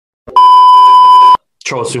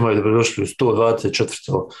Ćao svima i dobrodošli u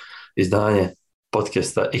 124. izdanje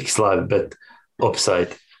podcasta X-Live Bet Offside.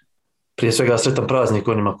 Prije svega sretan praznik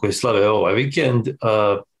onima koji slave ovaj vikend,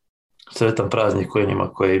 sretan praznik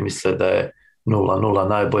onima koji misle da je 0-0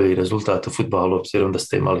 najbolji rezultat u fudbalu, obzirom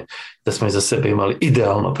da smo iza sebe imali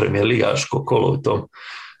idealno premijer ligaško kolo u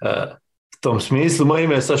tom smislu. Moje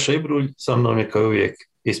ime je Saša Ibrulj, sa mnom je kao uvijek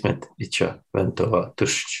Ismet Ića Ventova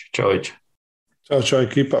Tušić. Ćao Ića. Ćao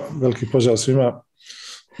ekipa, veliki pozdrav svima.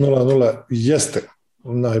 0-0 jeste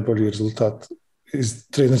najbolji rezultat iz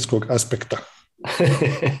trenerskog aspekta.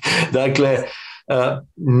 Dakle,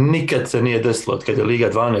 nikad se nije desilo od kad je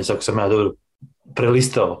Liga 12, ako sam ja dobro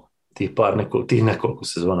prelistao tih nekoliko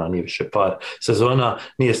sezona, nije više par sezona,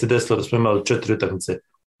 nije se desilo da smo imali 4 utakmice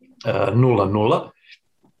 0-0.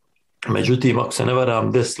 Međutim, ako se ne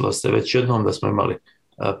varam, desilo se već jednom da smo imali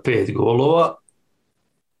 5 golova,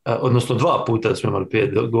 odnosno 2 puta da smo imali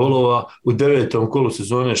 5 golova, u 9. kolu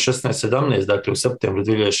sezone 16-17, dakle u septembru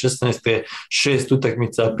 2016. 6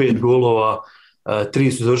 utakmica, 5 golova,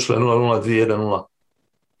 3 su završile 0-0, 2-1-0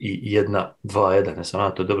 i 1-2-1, ne sam na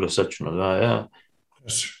to dobro sačuno, 2-1.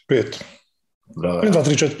 5.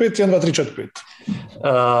 1-2-3-4-5,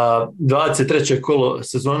 1-2-3-4-5. 23. kolo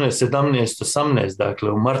sezone 17-18,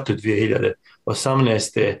 dakle u martu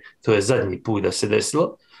 2018. To je zadnji put da se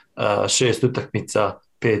desilo. 6 utakmica,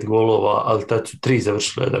 5 golova, ali tad su 3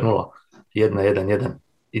 završile 1-0, 1-1-1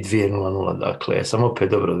 i 2-0-0, dakle, sam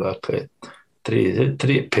opet dobro, dakle,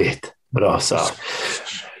 3-5, bravo Sava.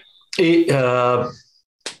 I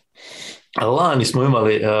lani smo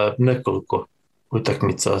imali nekoliko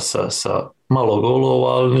utakmica sa malo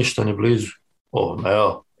golova, ali ništa ni blizu.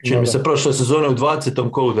 Čini mi se prošle sezone u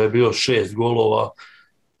 20. kolu da je bio 6 golova,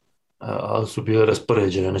 ali su bile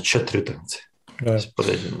raspoređene na 4 utakmice.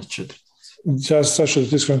 Raspoređene na 4. Ja Saša, da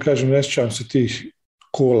ti iskreno kažem, ne sjećam se tih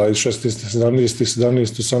kola iz 16.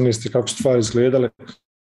 17. 18. kako su stvari izgledale.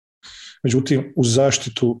 Međutim, u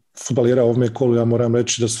zaštitu fudbalera ovome kolu ja moram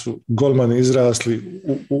reći da su golmani izrasli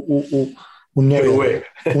u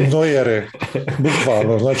nojere,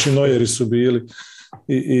 bukvalno, znači nojeri su bili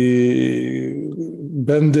i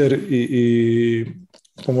Bender i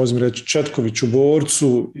pomozi mi reći Četković u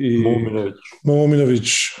borcu i Mominović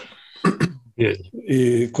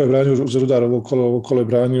i ko je branio za rudar ovo kolo je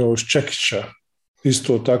branio Ščekića,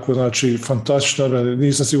 isto tako, znači fantastično,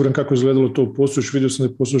 nisam siguran kako je izgledalo to u Posuš, vidio sam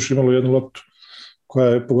da je Posuš imalo jednu loptu koja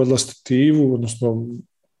je pogodila stativu, odnosno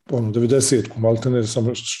 90-ku maltene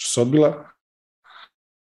samo što se odbila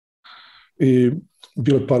i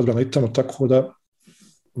bilo je par brana i tamo, tako da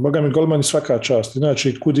boga mi golmani svaka čast,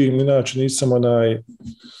 inače kudim, inače nisam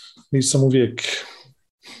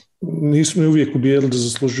uvijek ubijedili da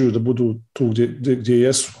zaslužuju da budu tu gdje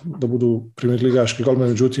jesu, da budu primjer ligaški golmani,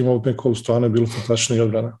 međutim ovo kolo stvarno je bilo fantastično i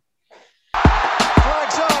odbrana.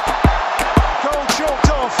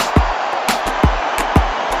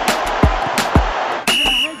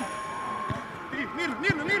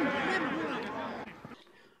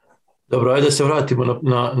 Dobro, ajde da se vratimo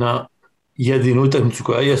na jedinu utakmicu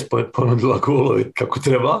koja je ponudila golovi kako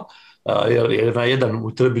treba, jer na jedan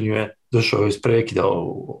u Trebinju je došao iz prekida,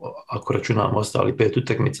 ako računamo ostali 5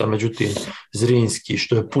 utakmica, međutim Zrinski,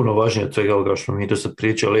 što je puno važnije od svega ovoga što mi do sad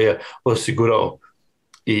pričali, je osigurao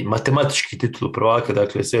i matematički titulu prvaka,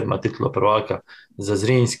 dakle 7. titula prvaka za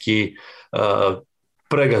Zrinski,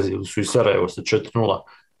 pregazili su i Sarajevo sa 4-0,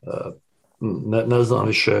 ne znam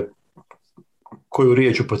više koju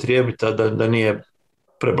riječ upotrijebiti, da nije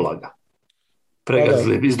preblaga.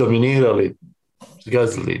 Pregazili, izdominirali,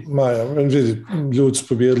 zgazili. Maja, vidi, ljudi su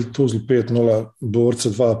pobijedili Tuzlu 5-0, Borca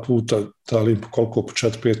 2 puta, dali koliko po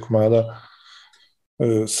 4-5 komada,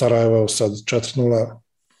 Sarajevo sad 4-0.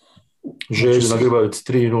 Želju na Grbavici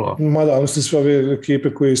 3-0. Mada, mislim, sve ove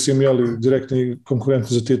ekipe koje su imali direktni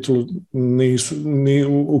konkurenti za titulu ni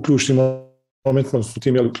u ključnim momentima, su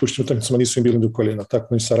tim u ključnim utakmicama nisu im bili do koljena,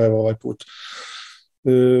 tako i Sarajevo ovaj put.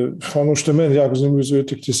 Ono što je meni jako zanimljivo za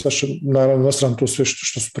utakmice, Saša, naravno na stranu to sve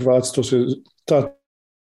što su prvaci, to sve, ta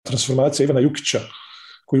transformacija Ivana Jukića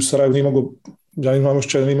koju u Sarajevu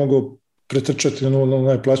nije mogao pretrčati na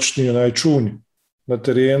najplaćniji, najčunji na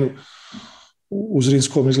terenu. U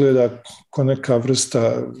Zrinskom izgleda kao neka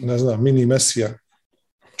vrsta, ne znam, mini Mesija.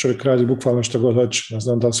 Čovjek radi bukvalno što god hoće. Ne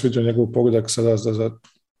znam da li se vidio njegov pogodak sada za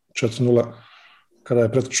 4-0 kada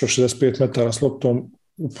je pretrčao 65 metara s loptom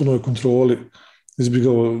u punoj kontroli,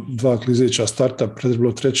 izbjegao 2 klizeća starta,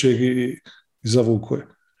 predrbilo 3. i zavukao je.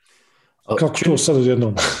 Kako to sad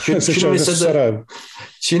odjednom?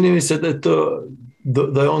 Čini mi se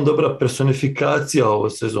da je on dobra personifikacija ovo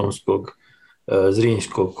sezonskog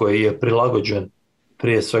Zrinskog, koji je prilagođen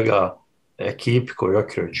prije svega ekipi koju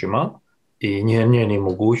Okrević ima, i njenim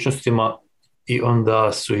mogućnostima, i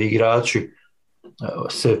onda su igrači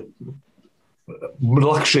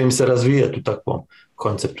lakše im se razvijati u takvom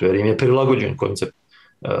konceptu, jer im je prilagođen koncept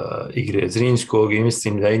igre Zrinjskog, i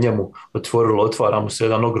mislim da je njemu otvara mu se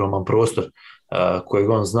jedan ogroman prostor kojeg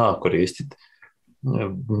on zna koristiti.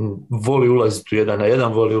 Voli ulaziti u 1 na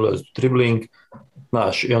 1, voli ulaziti u dribling,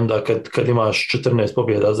 znaš, i onda kad imaš 14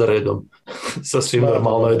 pobjeda za redom, sasvim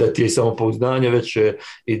normalno je da ti je samopouzdanje veće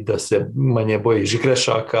i da se manje bojiš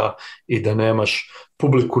grešaka i da nemaš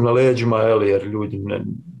publiku na leđima, jer ljudi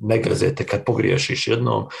ne gazete kad pogriješiš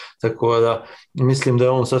jednom, tako da mislim da je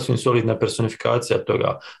on sasvim solidna personifikacija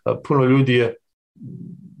toga. Puno ljudi je,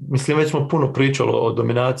 mislim, već smo puno pričalo o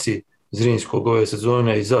dominaciji Zrinjskog ove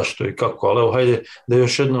sezone i zašto i kako, ali evo, hajde da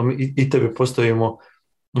još jednom i tebi postavimo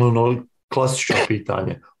ono klasično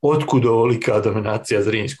pitanje. Otkud ovolika dominacija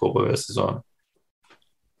Zrinjskog ove sezone?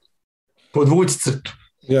 Podvući crtu.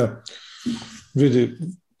 Ja, vidi,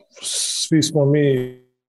 svi smo mi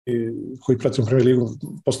koji pratimo Premier ligu,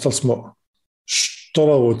 postali smo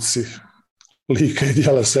štolovci lika i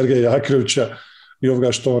djela Sergeja Jakrovića i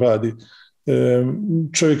ovoga što on radi.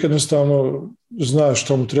 Čovjek jednostavno zna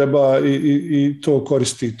što mu treba i to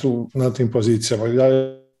koristi tu na tim pozicijama.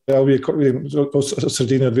 Ja uvijek od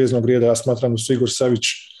sredine od veznog rijeda, ja smatram da su Igor Savić,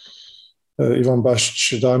 Ivan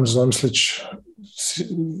Bašić, Damir Zamislić,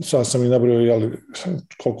 sad sam i nabrojao, ali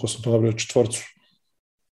koliko sam to nabrojao, četvorcu,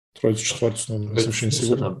 ne sam više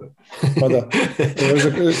sigurno. Pa da,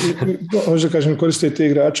 možda kažem, koriste te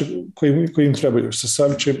igrače koji im trebaju, sa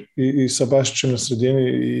Savićem i sa Bašićem na sredini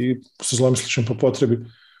i sa Zlamislićem po potrebi.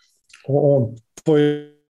 On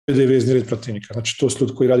pojede vezni red protivnika. Znači, to su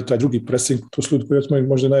ljudi koji radi taj drugi pressing, to su ljudi koji imaju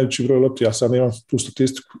možda najveći broj lopti. Ja sad nemam tu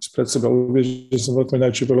statistiku ispred sebe, ali ubeđen sam da imaju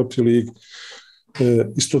najveći broj lopti u ligi.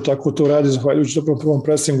 Isto tako to radi zahvaljujući dobro prvom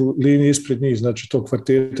pressingu linije ispred njih, znači tog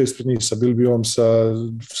kvarteta ispred njih sa Bilbijom,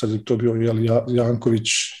 sad je to bio Janković,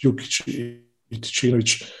 Jukić i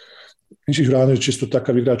Tičinović. Juranović isto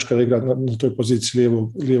takav igrač kada igra na toj poziciji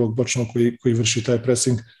lijevog bočnog koji vrši taj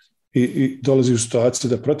pressing i dolazi u situaciju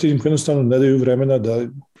da protivniku jednostavno ne daju vremena da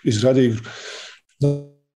izgrade igru.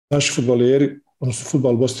 Naši fudbaleri, odnosno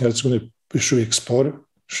fudbal Bosne i Hercegovine, još uvijek spor,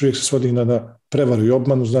 još uvijek se svodi na prevaru i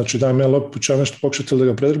obmanu, znači dajem ja lopu, ću nešto pokušati da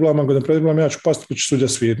ga predriblam, ako ga ne predriblam, ja ću pasti pa ću sudija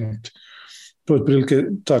svirnuti. To je otprilike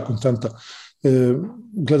ta kontanta.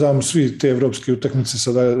 Gledam svi te evropske utakmice,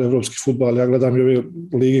 sada evropski fudbal, ja gledam i ove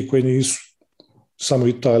lige koje nisu samo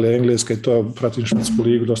Italija, Engleska i to, pratim švedsku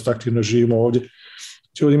ligu, dosta aktivno živimo ovdje.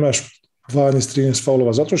 Ti ovdje imaš 12-13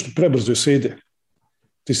 faulova, zato što prebrzo sve ide.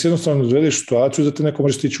 Ti se jednostavno dovedeš situaciju da te neko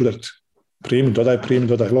može stići udariti. Primi,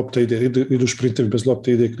 dodaj, lopta ide, idu šprintevi bez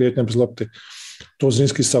lopte, ide kretnja bez lopte. To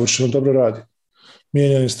Zrinjski savršeno dobro radi.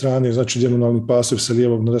 Mijenjanje strane, znači dijagonalni pasovi sa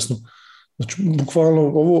lijevog na desnu. Znači, bukvalno,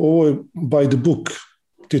 ovo je by the book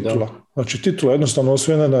titula. Znači, titula je jednostavno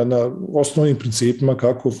osvojena na osnovnim principima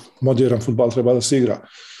kako modern fudbal treba da se igra.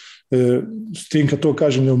 S tim kad to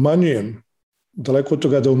kažem, ne umanjujem, daleko od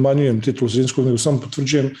toga da umanjujem titulu Zrinjskog, nego samo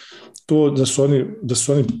potvrđujem to da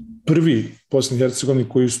su oni prvi Bosni i Hercegovini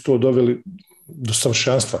koji su to doveli do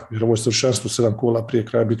savršenstva, jer ovo je savršenstvo 7 kola prije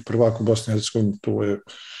kraja biti prvak u Bosni i Hercegovini, to je,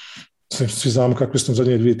 svi znamo kakve su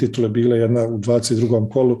zadnje 2 titule bile, jedna u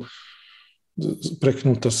 22. kolu,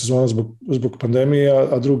 prekinuta sezona zbog pandemije,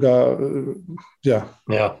 a druga,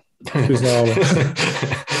 svi znamo.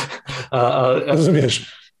 Razumiješ?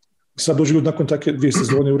 Sad dođu ljudi nakon takve 2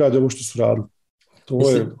 sezone urade ovo što su radili.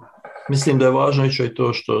 Mislim da je važno i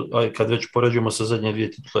to što, kad već poređujemo sa zadnje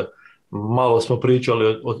 2 titule, malo smo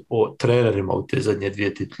pričali o trenerima u te zadnje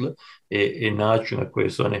 2 titule i način na koji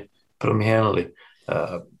su oni promijenili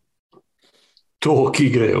tok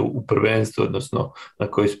igre u prvenstvu, odnosno na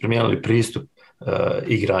koji su promijenili pristup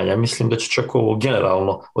igranja. Mislim da će čak ovo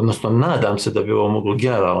generalno, odnosno nadam se da bi ovo moglo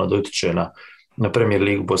generalno da utječe na Premier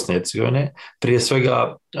ligu Bosne i Hercegovine. Prije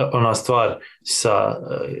svega ona stvar sa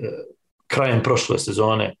krajem prošle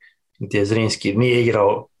sezone gdje Zrinjski nije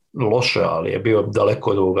igrao loše, ali je bio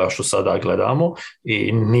daleko od ovoga što sada gledamo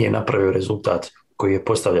i nije napravio rezultat koji je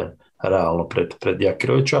postavljen realno pred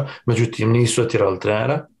Jakirovića. Međutim, nisu otjerali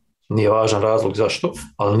trenera, nije važan razlog zašto,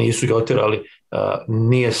 ali nisu ga otjerali.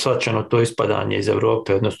 Nije shvaćeno to ispadanje iz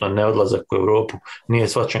Europe, odnosno neodlazak u Europu, nije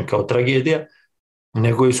shvaćen kao tragedija,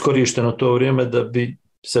 nego je iskorišteno to vrijeme da bi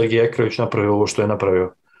Sergej Jakirović napravio ovo što je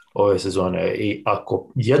napravio ove sezone. I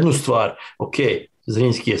ako jednu stvar,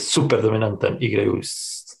 Zrinjski je super dominantan, igraju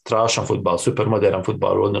strašan fudbal, super modern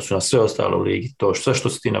fudbal u odnosu na sve ostale u ligi, to sve što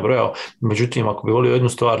si ti nabrojao. Međutim, ako bi volio jednu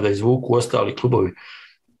stvar da izvuku ostali klubovi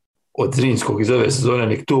od Zrinjskog iz ove sezone,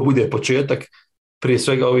 nek to bude početak, prije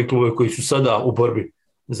svega ovi klubovi koji su sada u borbi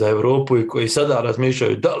za Europu i koji sada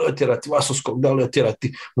razmišljaju da li otjerati Vasovskog, da li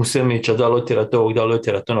otjerati Musemića, da li otjerati ovog, da li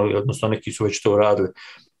otjerati onog, odnosno neki su već to uradili.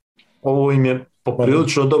 Ovo im je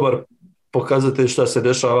poprilično dobar pokazatelj šta se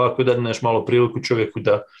dešava ako dadneš malo priliku čovjeku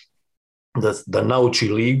da nauči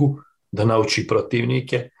ligu, da nauči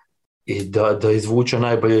protivnike i da izvuče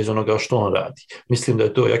najbolje iz onoga što on radi. Mislim da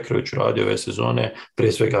je to Jakirović radio ove sezone,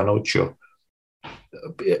 prije svega naučio.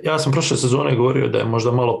 Ja sam prošle sezone govorio da je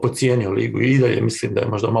možda malo podcijenio ligu i dalje mislim da je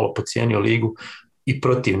možda malo podcijenio ligu i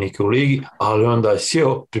protivnike u ligi, ali onda je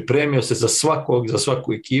sjeo, pripremio se za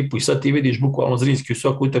svaku ekipu i sad ti vidiš bukvalno Zrinski u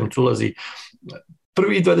svaku utakmicu ulazi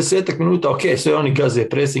prvi 20 minuta, ok, sve oni gaze,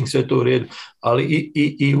 pressing, sve to u redu, ali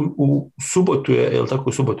i u subotu je, jel tako,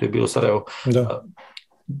 u subotu je bilo Sarajevo,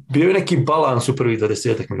 bio je neki balans u prvih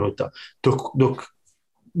 20 minuta, dok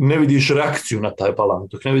ne vidiš reakciju na taj balans,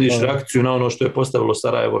 dok ne vidiš reakciju na ono što je postavilo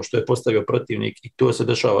Sarajevo, što je postavio protivnik i to se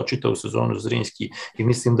dešava čitavu sezonu Zrinski i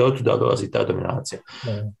mislim da otuda dolazi ta dominacija.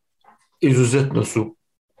 Izuzetno su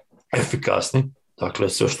efikasni, dakle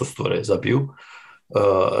sve što stvore zabiju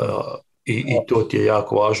i to ti je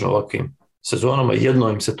jako važno ovakvim sezonama.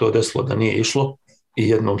 Jednom im se to desilo da nije išlo i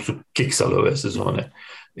jednom su kiksali ove sezone.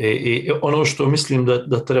 I ono što mislim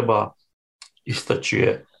da treba istaći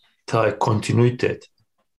je taj kontinuitet.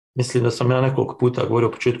 Mislim da sam ja nekoliko puta govorio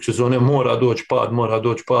u početku sezone mora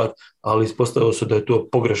doći pad, ali ispostavilo se da je to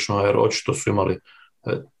pogrešno jer očito su imali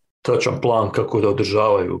točan plan kako da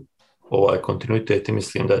održavaju ovaj kontinuitet i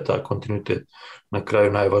mislim da je taj kontinuitet na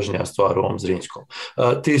kraju najvažnija stvar u ovom Zrinskom.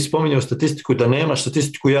 Ti spominjao statistiku, da nemaš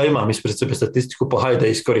statistiku, ja imam ispred sebe statistiku, pa hajde da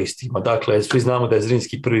iskoristimo. Dakle, svi znamo da je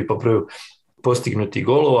Zrinski prvi po broju postignuti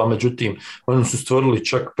golova, međutim, oni su stvorili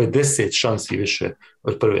čak 50 šansi više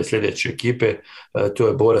od prve sljedeće ekipe. To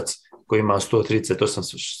je Borac koji ima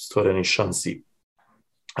 138 stvorenih šansi.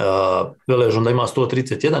 Velež onda ima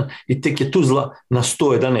 131 i tek je Tuzla na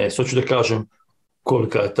 111. Hoću da kažem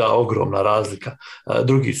kolika je ta ogromna razlika.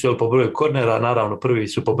 Drugi su po broju kornera, naravno prvi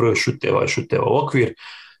su po broju šuteva i šuteva u okvir.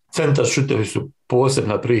 Centar šutevi su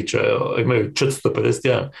posebna priča, imaju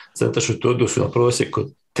 451 centar šut u odnosu na prosjek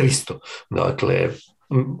od 300. Dakle,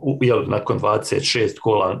 nakon 26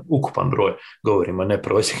 kola, ukupan broj, govorimo, ne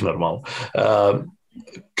prosjek normalno.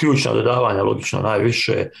 Ključna dodavanja, logično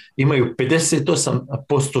najviše, imaju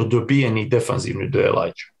 58% dobijenih defanzivnih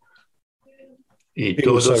duela. I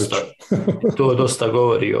to dosta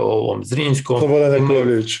govori o ovom Zrinskom.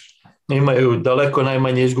 Imaju daleko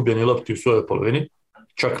najmanje izgubljeni lopti u svojoj polovini,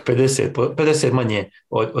 čak 50 manje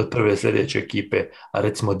od prve sljedeće ekipe, a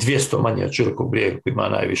recimo 200 manje od Širokog Brijega koji ima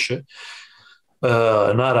najviše.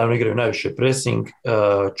 Naravno igraju najviše pressing,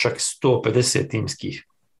 čak 150 timskih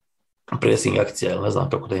pressing akcija, ne znam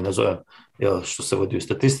kako da ih nazovem, što se vodi u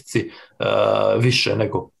statistici, više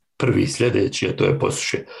nego prvi sljedeći, a to je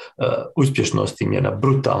Posuše. Uspješnost im je na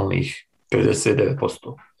brutalnih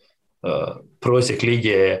 59%. Prosjek lige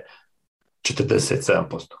je 47%.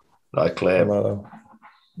 Dakle,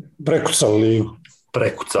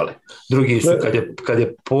 prekucali. Drugi su, kad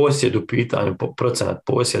je posjed u pitanju, procenat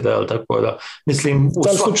posjeda, ali tako da, mislim, u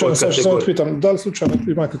svakoj kategoriji. Da li slučajno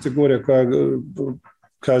ima kategorija koja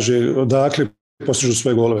kaže odakle postižu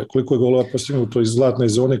svoje golove, koliko je golova postignuto iz zlatne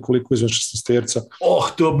zone, koliko iz šesterca?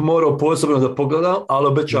 To bi morao posebno da pogledam, ali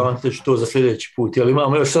obećavam te što za sljedeći put. Jel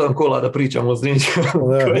imamo još 7 kola da pričamo o Zrinskom?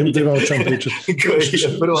 Imamo o čemu pričati.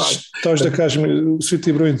 To da kažem, svi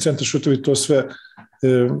ti brojni centar šutovi, to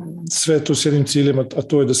sve to s jednim ciljem, a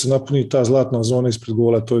to je da se napuni ta zlatna zona ispred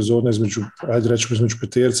gola, to je zona između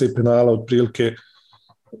peterca i penala, otprilike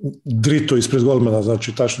drito ispred golmana,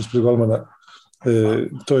 znači tačno ispred golmana.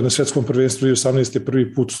 To je na svjetskom prvenstvu 2018. je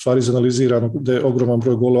prvi put u stvari izanalizirano da je ogroman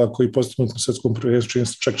broj golova koji postignuti na svjetskom prvenstvu,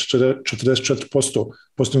 čak 44%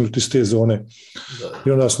 postignuti iz te zone.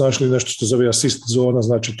 I onda su našli nešto što zove asist zona,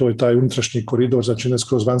 znači to je taj unutrašnji koridor, znači ne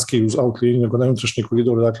skroz vanjski uz out liniju, nego na unutrašnji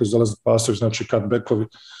koridor, dakle zalazak pasovi, znači cutbackovi.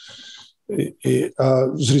 A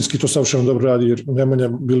Zrinski to savršeno dobro radi jer Nemanja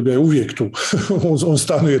Bilbija je uvijek tu, on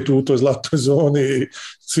stanuje tu u toj zlatnoj zoni i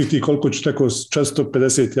svi ti koliko će neko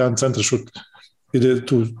 451 centar šut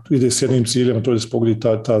ide s jednim ciljem, a to je da se pogodi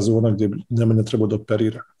ta zona gdje Nemanja treba da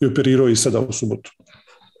operira. I operirao i sada u subotu.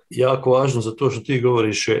 Jako važno za to što ti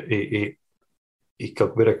govoriš i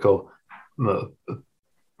kako bi rekao,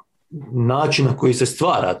 način na koji se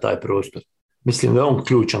stvara taj prostor. Mislim da je on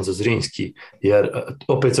ključan za Zrinski, jer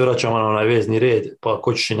opet se vraćamo na onaj vezni red, pa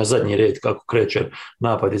ako ćeš i na zadnji red, kako kreće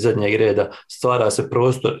napad iz zadnjeg reda, stvara se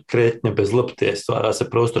prostor kretnje bez lopte, stvara se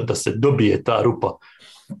prostor da se dobije ta rupa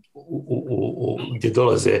gdje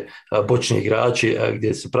dolaze bočni igrači,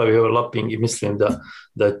 gdje se pravi overlapping i mislim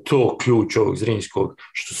da je to ključ ovog Zrinjskog,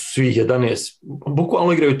 što su svi 11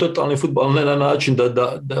 bukvalno igraju totalni fudbal, ne na način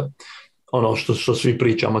da ono što svi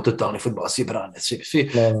pričamo, totalni fudbal, svi brane, svi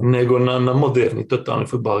nego na moderni totalni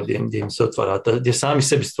fudbal gdje im se otvara, gdje sami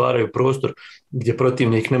sebi stvaraju prostor, gdje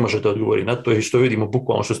protivnik ne može da odgovori na to i što vidimo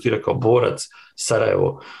bukvalno što si ti rekao, Borac,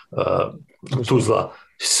 Sarajevo, Tuzla,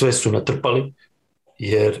 sve su natrpali,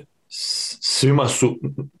 jer svima su,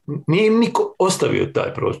 nije im niko ostavio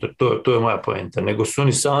taj prostor, to je moja poenta, nego su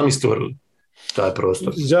oni sami stvorili taj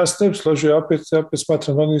prostor. Ja se ne složio, ja opet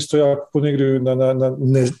smatram da oni isto jako puno igraju na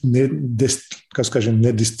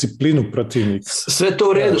nedisciplinu protivnika. Sve to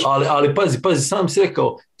u redu, ali pazi, sam si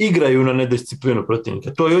rekao, igraju na nedisciplinu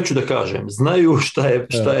protivnika, to hoću da kažem, znaju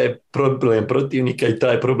šta je problem protivnika i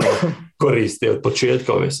taj problem koriste od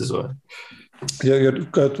početka ove sezone. Jer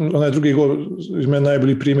onaj drugi gol, ima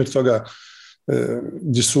najbolji primjer toga,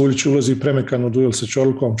 gdje Suljić ulazi premekan u duel sa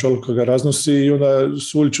Čolikom, Čolika ga raznosi i onda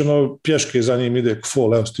Suljić pješke za njim ide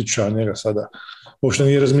kfol, evo stiča njega sada. Uopšte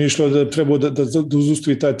nije razmišljao da treba da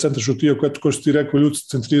uzustavi taj centar šutio ko što ti rekao, ljudi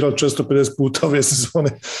centrirali 450 puta ove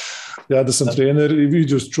sezone. Ja da sam trener i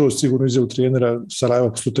vidio, čuo sigurno izjavu trenera Sarajeva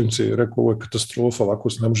posle utakmice i rekao ovo je katastrofa, ovako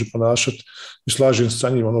se ne može ponašati i slažem se sa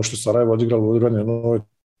njim, ono što Sarajevo odigralo u odbrani, ono je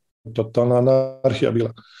totalna anarhija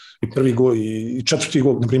bila. I prvi gol i četvrti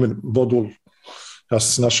gol, na primjer Bodul, ja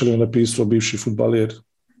sam se našalio napisao bivši fudbaler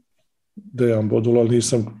Dejan Bodul, ali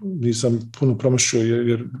nisam puno promašio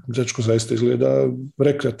jer dečko zaista izgleda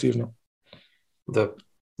rekreativno. Da,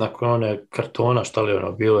 nakon one kartona, šta li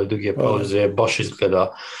ono bilo i duge pauze, baš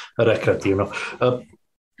izgleda rekreativno.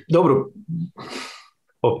 Dobro,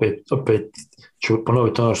 opet ću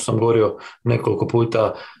ponoviti ono što sam govorio nekoliko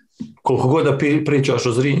puta, koliko god da pričaš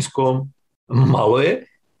o Zrinjskom, malo je,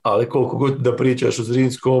 ali koliko god da pričaš o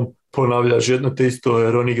Zrinjskom, ponavljaš jedno te isto,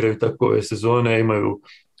 jer oni igraju takove sezone, imaju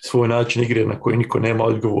svoj način igre na koji niko nema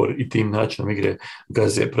odgovor i tim načinom igre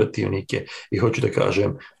gaze protivnike. I hoću da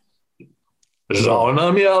kažem, žao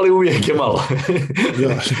nam je, ali uvijek je malo.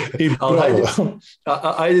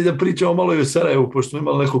 Ajde da pričamo malo i o Sarajevu, pošto smo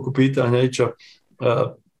imali nekoliko pitanja,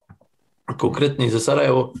 konkretni za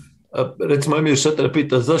Sarajevo. Recimo, Emir Šatar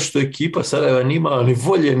pita zašto ekipa Sarajeva nima ni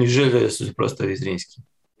volje ni želje da se suprotstavi Zrinjski.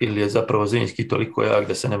 Ili je zapravo Zrinjski toliko jak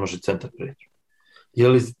da se ne može centar preći?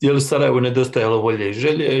 Je li Sarajevo nedostajalo volje i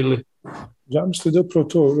želje? Ili? Ja mislim da je upravo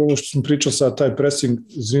to, ovo što sam pričao sad, taj pressing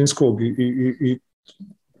Zrinjskog i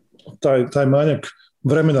taj manjak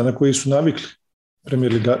vremena na koji su navikli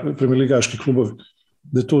premijerligaški klubovi,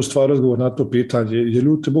 da je to u stvari odgovor na to pitanje, jer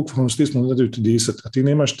ljudi te bukvalno stisnu, ne daju ti disat, a ti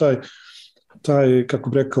nemaš taj, kako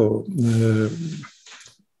bi rekao,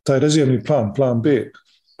 taj rezervni plan B,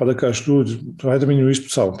 pa da kažeš ljudi, ajde mi nju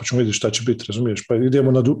ispucavamo, pa ćemo vidjeti šta će biti, razumiješ, pa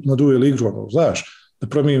idemo na duel igru, znaš, da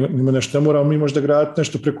promijenimo nešto, ne moramo mi možda graditi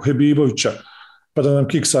nešto preko Hebibovića, pa da nam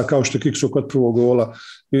kiksa kao što je kiksuo kod prvog gola,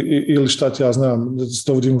 ili šta ti ja znam, da se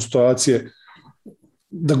dovodimo u situacije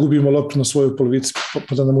da gubimo loptu na svojoj polovici,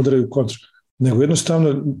 pa da nam udaraju kontra. Nego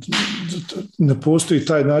jednostavno ne postoji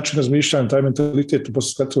taj način razmišljanja, taj mentalitet u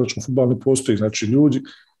bosansko-hercegovačkom fudbalu ne postoji. Znači ljudi,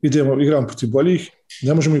 igramo protiv boljih,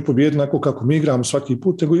 ne možemo ih pobijediti onako kako mi igramo svaki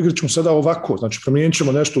put, nego igrat ćemo sada ovako. Znači promijenit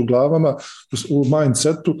ćemo nešto u glavama, u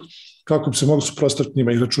mindsetu, kako bi se mogli suprotstaviti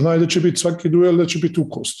njima. I računaj da će biti svaki duel, da će biti u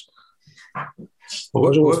kost.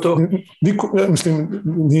 Mislim,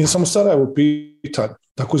 nije samo Sarajevo pitanje.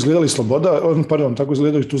 Tako izgledali Sloboda, tako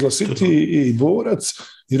izgledali Tuzla City i Borac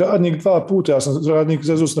i Radnik 2 puta. Ja sam Radnik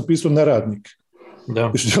zezos napisao neradnik.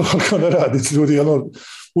 Da. Kao neradnici, ljudi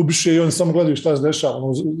ubiše i oni samo gledaju šta se dešava.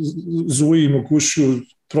 Zuji im okušuju,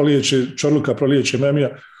 prolijeće Čorluka, prolijeće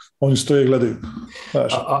Memija, oni stoje i gledaju.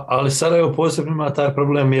 Ali Sarajevo posebno ima taj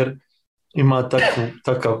problem jer ima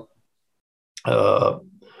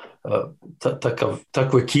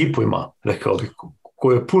takvu ekipu ima, rekao bih,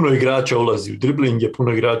 koje puno igrača ulazi u driblinge,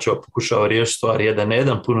 puno igrača pokušava riješiti stvari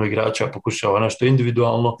 1-1, puno igrača pokušava nešto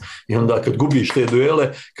individualno i onda kad gubiš te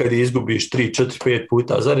duele, kad je izgubiš 3, 4, 5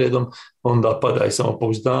 puta za redom, onda pada i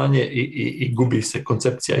samopouzdanje i gubi se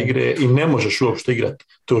koncepcija igre i ne možeš uopšte igrati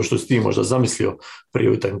to što si ti možda zamislio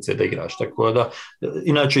prije utakmice da igraš. Tako da,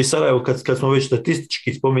 inače i Sarajevo, kad smo već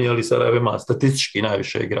statistički spominjali, Sarajevo ima statistički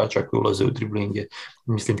najviše igrača koji ulaze u driblinge,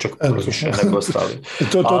 mislim čak puno više nego ostali.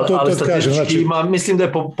 Ali statistički ima, mislim da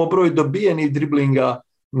je po broju dobijenih driblinga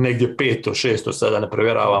negdje 500, 600, sada ne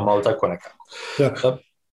provjeravam, ali tako nekako. Ja.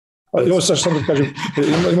 Evo sad što da kažem,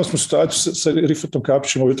 imali smo situaciju sa Rifatom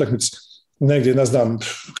Kapićem u utakmici, negdje, ne znam,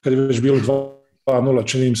 kad je već bilo 2-0,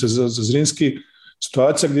 čini im se za Zrinski,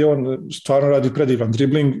 situacija gdje on stvarno radi predivan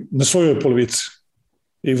dribling na svojoj polovici.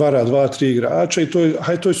 i vara 2-3 igrača i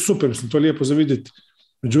to je super, mislim, to je lijepo za vidjeti.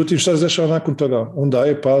 Međutim, šta se dešava nakon toga? On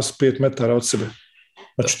daje pas 5 metara od sebe.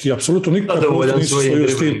 Znači ti apsolutno nikako nisi svojio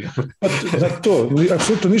stil.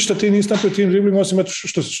 Apsolutno ništa ti nisi napravio tim driblingom, osim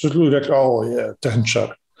što ljudi rekli, ovo je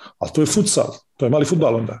tehničar. Ali to je futsal, to je mali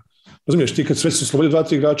fudbal onda. Razumiješ, ti kad sve se slobodi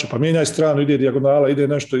 2-3 igrača, pa mijenjaj stranu, ide dijagonala, ide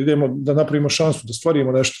nešto, idemo da napravimo šansu, da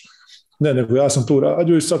stvarimo nešto. Ne, nego ja sam tu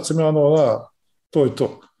radio i sad sam ja to je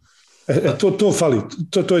to. To fali,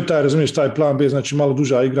 to je taj, razumiješ, taj plan B, znači malo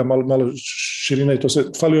duža igra, malo širina i to sve.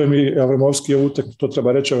 Falio mi Avramovski utakmicu, to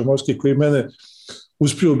treba reći, Avramovski koji mene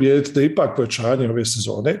uspio ubijediti da ipak pojačanje ove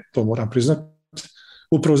sezone, to moram priznati,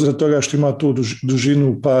 upravo zbog toga što ima tu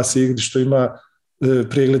dužinu pas igri, što ima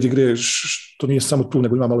pregled igre, što nije samo tu,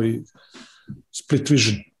 nego ima malo i split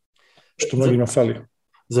vision, što mnogima fali.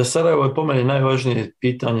 Za Sarajevo je po meni najvažnije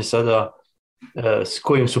pitanje sada s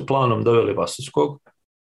kojim su planom doveli Vasovskog,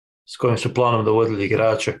 s kojim su planom dovodili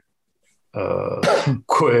igrače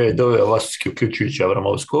koje je doveo Vasovski uključujući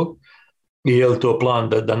Avramovskog, i je li to plan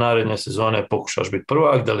da naredne sezone pokušaš biti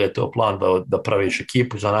prvak, da li je to plan da praviš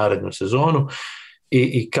ekipu za narednu sezonu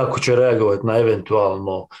i kako će reagovati na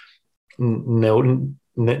eventualno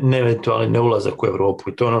eventualni neulazak u Europu.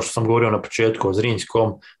 I to je ono što sam govorio na početku o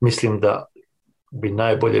Zrinskom. Mislim da bi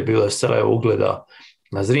najbolje bilo da Sarajevo ugleda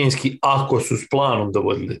na Zrinski ako su s planom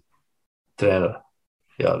dovodili trenera.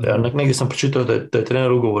 Ja negdje sam pročitao da je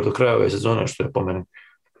trener ugovor do kraja ove sezone, što je po meni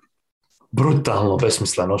brutalno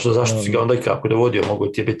besmisleno. Zašto si ga onda i kako dovodio? Mogu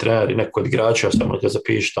ti biti trener i neko od igrača, samo da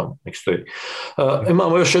zapiši tamo, nek stoji.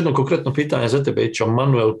 Imamo još jedno konkretno pitanje za tebe,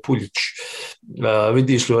 Manuel Puljić.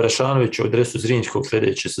 Vidiš li Orašanovića u dresu Zrinskog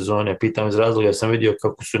sljedeće sezone? Pitam iz razloga, ja sam vidio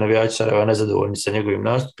kako su navijači Sarajeva nezadovoljni sa njegovim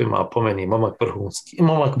nastupima, a po meni momak vrhunski i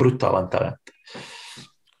momak brutalan talent.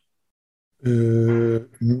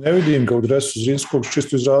 Ne vidim ga u dresu Zrinskog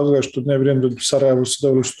čisto iz razloga što ne vjerujem da bi Sarajevo se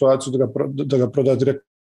doveli u situaciju da ga proda direktno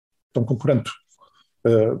tom konkurentu.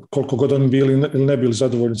 Koliko god oni bili ili ne bili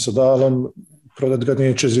zadovoljni sa Dalom, prodati ga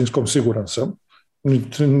neće Zrinskom, siguran sam.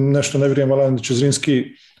 Nešto ne vjerujem, ali da će Zrinski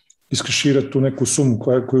iskeširati tu neku sumu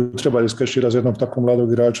koju treba iskeširati za jednog takvog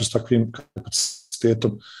mladog igrača s takvim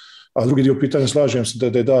kapacitetom. A drugi dio pitanja, slažem se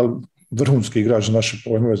da je Dal vrhunski igrač za naše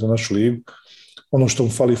pojmove, za našu ligu. Ono što mu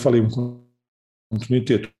fali mu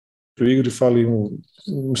kontinuitet u igri, fali mu,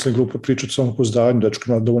 mislim, glupo pričati samo pouzdanju, dečko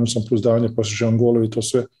ima dovoljno sam pouzdanja, postiže golovi i to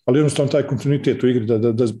sve, ali jednostavno taj kontinuitet u igri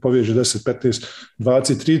da poveže 10, 15,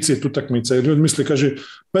 20, 30 utakmica, jer ljudi misli, kaže,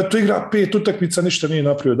 pa to igra 5 utakmica, ništa nije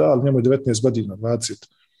napravio, da, ali njemu je 19 godina, 20,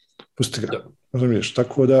 pusti ga, razumiješ,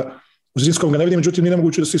 tako da u Zrinskom ga ne vidim, međutim nije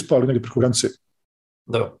moguće da se ispali negdje preko granice.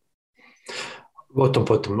 Da.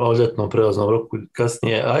 Potom, o ljetnom prelaznom roku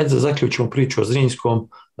kasnije. Ajde da zaključimo priču o Zrinskom.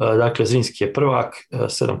 Dakle, Zrinski je prvak,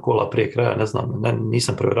 7 kola prije kraja, ne znam,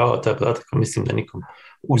 nisam provjeravao taj podatak, mislim da nikom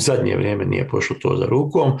u zadnje vrijeme nije pošlo to za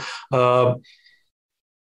rukom.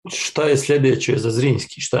 Šta je sljedeće za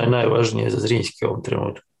Zrinski? Šta je najvažnije za Zrinski u ovom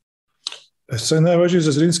trenutku? Sve je najvažnije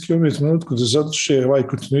za Zrinski u ovom trenutku da zadrže ovaj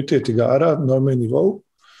kontinuitet igara na ovom nivou,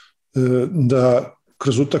 da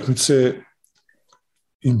kroz utakmice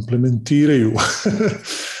implementiraju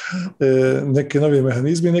neke nove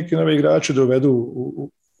mehanizme, neke nove igrače dovedu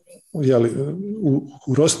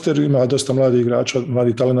u roster. Ima dosta mladih igrača,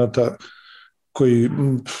 mladih talenata koji,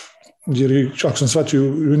 jer ako sam shvatio,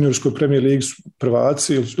 u juniorskoj premijer ligi su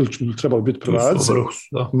prvaci ili trebali biti prvaci,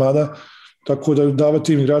 mada, tako da dava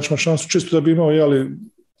tim igračima šansu čisto da bi imao,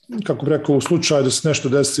 kako bi rekao, u slučaju da se nešto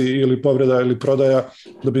desi ili povreda ili prodaja,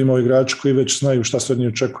 da bi imao igrači koji već znaju šta se od njih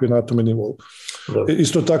očekuje na tome nivou.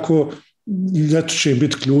 Isto tako, ljeto će im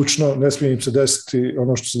biti ključno, ne smije im se desiti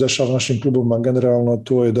ono što se dešava u našim klubovima generalno,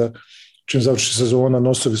 to je da čim završi sezona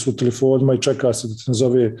nosovi su u telefonima i čeka se da se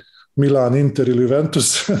nazove Milan, Inter ili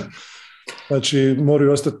Juventus. Znači,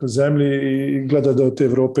 moraju ostati na zemlji i gleda da od te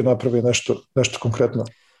Evrope naprave nešto konkretno.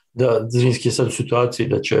 Da, Zrinski je sad u situaciji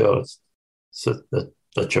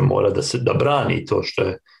da će mora da brani to što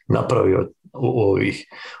je napravio u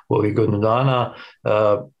ovih godinu dana,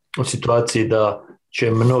 u situaciji da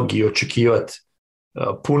će mnogi očekivati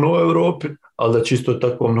puno u Europi, ali da će isto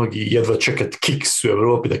tako mnogi jedva čekati kiks u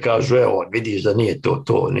Europi da kažu, evo, vidiš da nije to,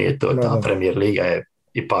 ta Premier Liga je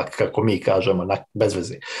ipak, kako mi kažemo, bez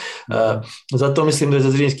veze. Zato mislim da je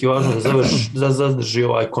za Zrinski važno da zadrži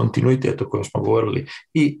ovaj kontinuitet o kojem smo govorili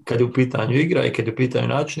i kad je u pitanju igra, i kad je u pitanju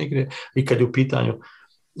način igre, i kad je u pitanju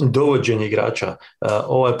dovođenje igrača.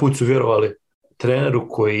 Ovaj put su vjerovali treneru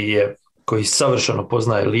koji savršeno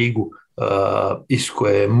poznaje ligu iz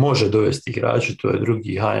koje može dovesti igrače, to je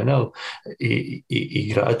drugi HNL, i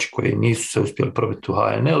igrači koji nisu se uspjeli probiti u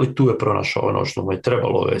HNL, i tu je pronašao ono što mu je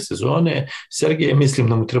trebalo ove sezone. Sergej, mislim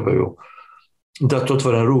da mu trebaju dati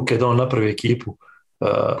otvorene ruke da on napravi ekipu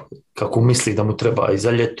kako misli da mu treba i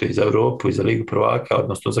za ljeto, i za Europu, i za Ligu prvaka,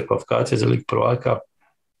 odnosno za kvalifikacije za Ligu prvaka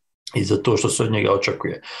i za to što se od njega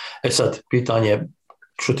očekuje. Sad, pitanje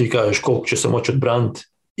što ti kažeš, koliko će se moći odbraniti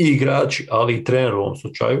i igrači, ali i trener u ovom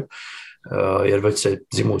slučaju, jer već se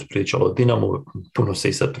zimus pričalo o Dinamu, puno se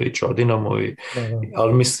i sad priča o Dinamu,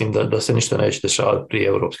 ali mislim da se ništa neće dešavati prije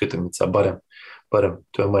europske utakmice, barem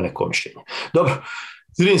to je moje neko mišljenje. Dobro,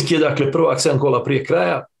 Zrinski je dakle prvak 7 kola prije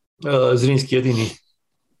kraja, Zrinski jedini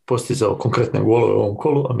postizao konkretne golove u ovom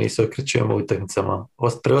kolu, a mi se okrećujemo u utakmicama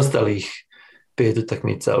preostalih 5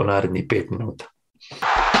 utakmica u narednih 5 minuta.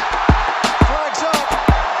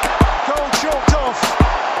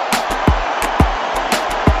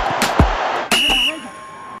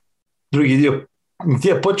 Drugi dio, gdje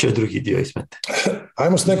je počeo drugi dio, Ismete?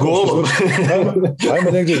 Ajmo s nekom.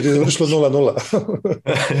 Ajmo negdje gdje je završilo 0-0.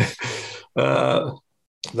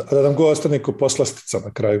 Da nam go ostane ko poslastica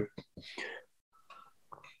na kraju.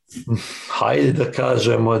 Hajde da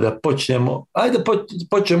kažemo da počnemo,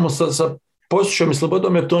 počnemo sa Posušćom i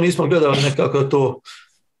Slobodom, jer to nismo gledali nekako da to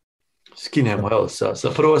skinemo, jel, sa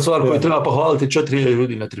prva stvar koju treba pohvaliti 4.000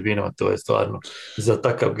 ljudi na tribinama, to je stvarno za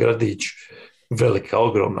takav gradić velika,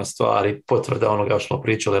 ogromna stvar i potvrda onoga što smo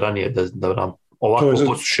pričali ranije da nam ovako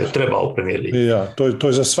Posušće treba u Premier Ligi. Ja, to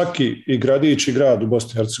je za svaki i gradić i grad u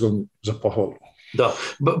Bosni i Hercegovini za pohvalu. Da,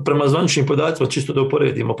 prema zvaničnim podacima, čisto da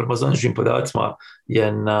uporedimo, prema zvaničnim podacima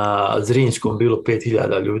je na Zrinskom bilo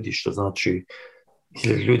 5.000 ljudi, što znači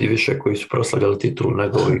ljudi više koji su proslavljali titulu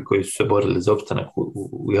nego i koji su se borili za opstanak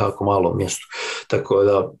u jako malom mjestu. Tako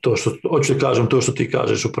da, hoću da kažem, to što ti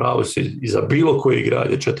kažeš u pravu si, i za bilo koji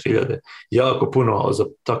grad je 4.000 jako puno, ali za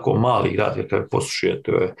tako mali grad kakav je Posušje,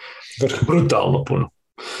 to je brutalno puno.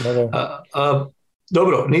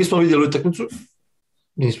 Dobro, nismo vidjeli utakmicu,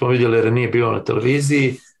 nismo vidjeli jer nije bilo na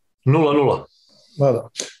televiziji, 0-0. Da.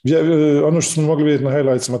 Ono što smo mogli vidjeti na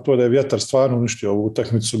highlightsima, to da je vjetar stvarno uništio ovu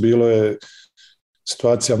utakmicu, bilo je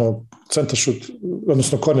situacija, centaršut,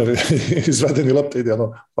 odnosno korner izvedeni lopte ide,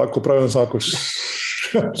 ovako pravilno svako.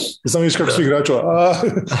 Sam viš kako su igraču,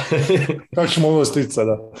 kako ćemo ovo stica,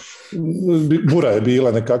 da. Bura je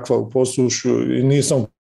bila nekakva u Posušju i nisam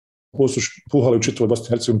Posuš puhali u čitavoj Bosni i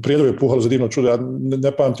Hercegovini. Prijedor je puhalo za divno čudo, ja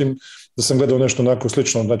ne pamtim da sam gledao nešto onako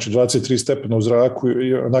slično, znači 23 stepena u zraku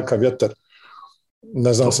i onakav vjetar.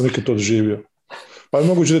 Ne znam da sam nikad to doživio. Pa je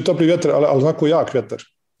moguće da je topli vjetar, ali onako jak vjetar.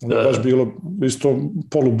 Da. Baš bilo isto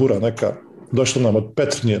polubura neka, došla nam od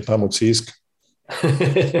Petrinje, tamo od Siska.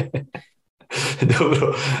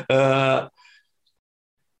 Dobro.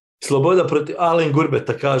 Sloboda protiv Alen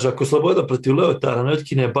Gurbeta kaže, ako Sloboda protiv Leotara ne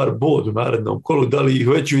otkine bar bod u narednom kolu, da li ih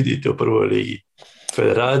već vidite u prvoj ligi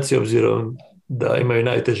Federacije, obzirom da imaju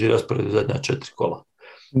najteži raspored u zadnja 4 kola?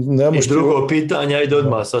 I drugo pitanje, ajde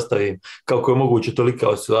odmah sastavim, kako je moguće tolika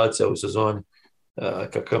oscilacija u sezoni,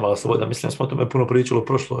 kako je mala Sloboda. Mislim da smo o tome puno pričali u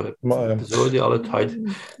prošloj epizodi, ali hajde.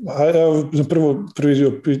 Prvi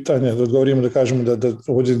dio pitanja, da odgovorimo, da kažemo da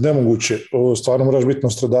ovdje je nemoguće, ovo stvarno moraš biti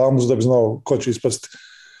Nostradamus da bi znao ko će ispasti.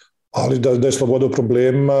 Ali da je Sloboda u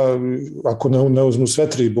problemima, ako ne uzmu sve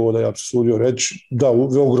 3 boda, ja bi se sudio reći, da,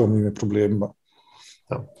 u ogromnim je problemima.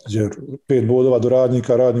 Jer 5 bodova do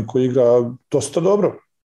radnika, radnik koji igra dosta dobro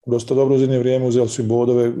u zadnje vrijeme, uzeli su i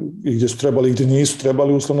bodove i gdje su trebali i gdje nisu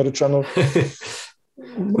trebali, uslovno rečeno.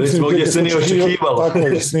 Mislim, gdje se nije očekivalo. Tako,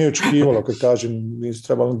 gdje se nije očekivalo, kad kažem, nisu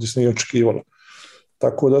trebali, gdje se nije očekivalo.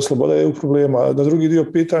 Tako da Sloboda je u problema. Na drugi dio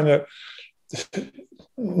pitanja,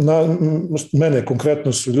 mene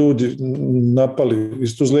konkretno su ljudi napali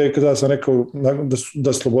iz Tuzle kada sam rekao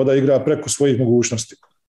da Sloboda igra preko svojih mogućnosti.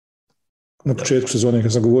 Na početku sezone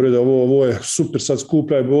kad sam govorio da ovo je super, sad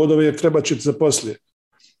skupljaj bodove jer treba će za poslije.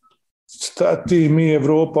 Šta ti, mi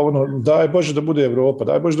Evropa, daj Bože da bude Evropa,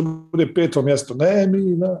 daj Bože da bude 5. mjesto. Ne,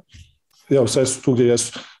 mi, evo sad su tu gdje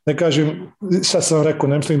jesu. Ne kažem, sad sam rekao,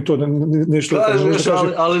 ne mislim to nešto.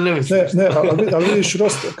 Ali ne mislim. Ali vidiš,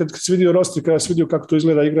 kad si vidio roster, kada si vidio kako to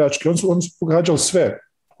izgleda igrački, oni su pogađali sve.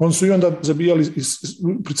 Oni su i onda zabijali,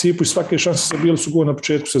 u principu i svake šanse zabijali su gol na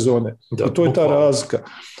početku sezone. Da, i to je ta razlika.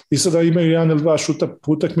 I sada imaju 1 ili 2 šuta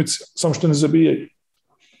po utakmici, samo što ne zabijaju.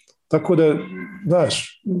 Tako da,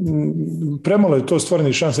 znaš, premalo je to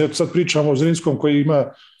stvarnih šansa. Ja sad pričamo o Zrinskom koji ima,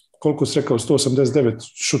 koliko si rekao, 189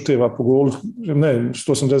 šuteva po golu. Ne,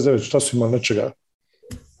 189, šta su imali nečega?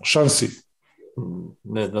 Šansi.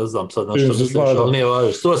 Ne znam sad na što misliš, ali nije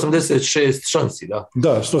važno. 186 šansi, da.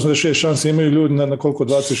 Da, 186 šansi imaju ljudi na koliko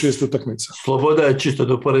 26 utakmica. Sloboda je čisto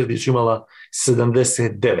do porediš imala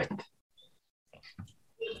 79.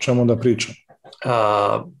 Čemu onda pričam?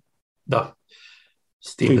 Da.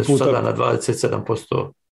 S tim da su sada na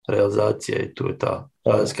 27% realizacije i tu je ta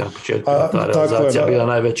Na početku ta realizacija bila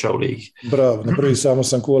najveća u ligi. Bravo, na prvi samo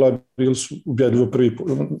sam kola bili su ubjedljivo prvi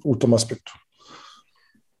u tom aspektu.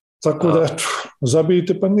 Tako da,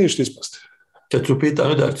 zabijete pa ništa ispasti. Kad su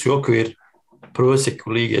pitanje udarci u okvir, prosjek u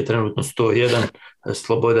ligi je trenutno 101,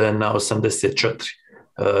 Sloboda je na 84.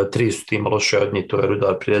 3 su tima loše od njih, to je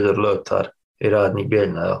Rudar, Prijedor, Leotar i Radnik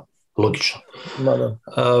Bijeljina, logično.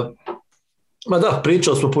 Ma da,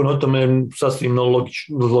 pričali smo puno o tome, sasvim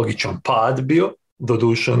logičan pad bio,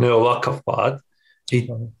 doduše ne ovakav pad, i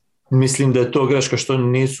mislim da je to greška što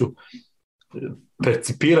nisu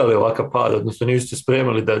percipirali ovakav pad, odnosno nisu se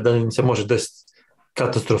spremali da im se može desiti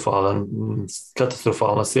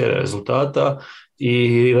katastrofalna serija rezultata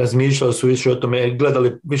i razmišljali su više o tome,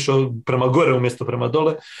 gledali više prema gore umjesto prema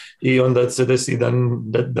dole i onda se desi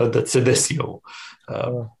da se desi ovo.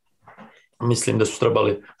 Mislim da su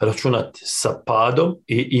trebali računati sa padom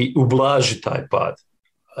i ublažiti taj pad.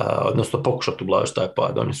 Odnosno pokušati ublažiti taj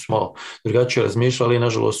pad. Oni su malo drugačije razmišljali i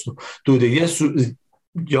nažalost su tu gdje jesu.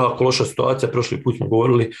 Jako loša situacija, prošli put smo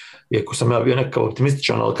govorili, iako sam ja bio nekako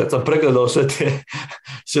optimističan, ali kad sam pregledao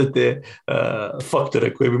sve te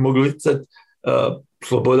faktore koje bi mogli utjecati,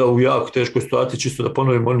 Sloboda u jako teškoj situaciji, čisto da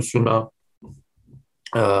ponovim, oni su na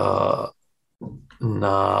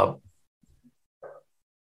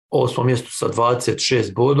 8. mjestu sa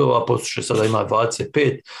 26 bodova, Posušje sada ima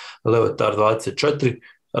 25, Leotar 24,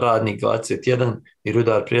 Radnik 21 i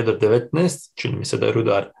Rudar Prijedor 19. Čini mi se da je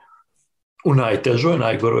Rudar u najtežoj,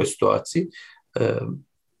 najgoroj situaciji.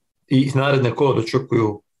 I naredne kolo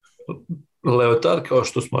dočekuju Leotar, kao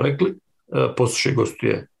što smo rekli, Posušje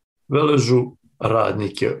gostuje Veležu,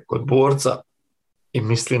 Radnik je kod Borca i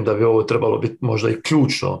mislim da bi ovo trebalo biti možda i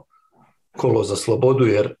ključno kolo za Slobodu,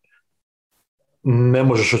 jer ne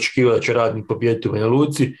možeš očekivati da će Radnik pobijediti u Banja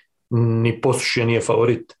Luci, ni Posušje nije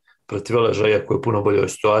favorit protiv Veleža, iako je u puno boljoj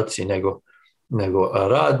situaciji nego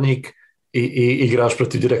Radnik, i igraš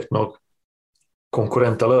protiv direktnog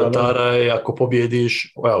konkurenta Leotara i ako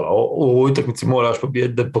pobjediš, u ovoj utakmici moraš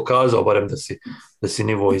pobijediti da bi pokazao barem da si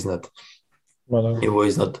nivo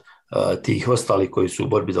iznad tih ostalih koji su u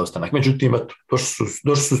borbi za ostanak. Međutim,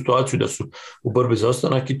 došli su u situaciju da su u borbi za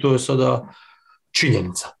ostanak i to je sada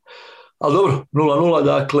činjenica. Ali dobro, 0-0,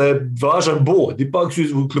 dakle, važan bod, ipak su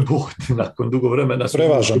izvukli bod nakon dugo vremena.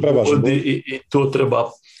 Prevažan bod. I to treba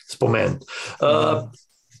spomenuti.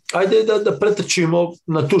 Ajde da pretrčimo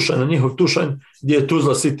na Tušanj, na njihov Tušanj, gdje je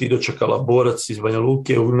Tuzla City dočekala Borac iz Banja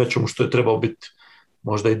Luke u nečemu što je trebao biti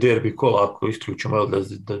možda i derbi kola, ako isključimo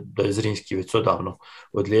da je Zrinski već odavno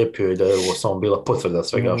odlijepio i da je ovo samo bila potvrda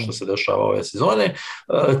svega što se dešava ove sezone.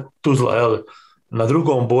 Tuzla na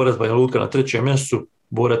drugom, Borac Banja Luka na trećem mjestu.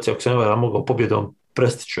 Borac je, ako se ne varam, mogao pobjedom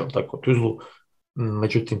prestići tako Tuzlu,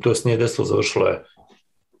 međutim to se nije desilo, završilo je,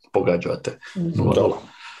 pogađate 0-0.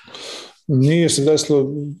 Nije se desilo,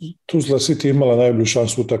 Tuzla City imala najbolju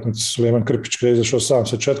šansu u utakmici, Sulejman Krpić koji je izašao sam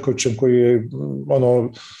sa Četkovićem koji je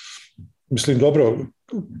mislim dobro,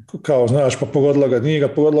 kao znaš, pa pogodila ga, nije ga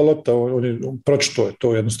pogodila lopta, on je pročito je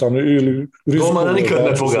to jednostavno, ili Golmana nikad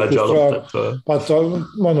ne pogađa lopta. Pa to,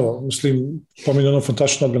 mislim, pominjeno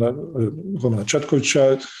fantastična odbrana Golmana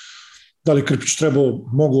Četkovića, da li Krpić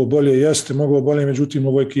moglo bolje jeste, moglo bolje, međutim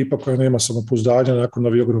ovo je ekipa koja nema samopouzdanja nakon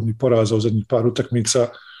ovih ogromnih poraza u zadnjih par utakmica,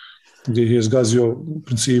 gdje je zgazio u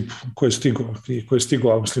principu ko je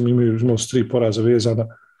stigao, a mislim imaju 3 poraza vezana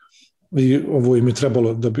i ovo im je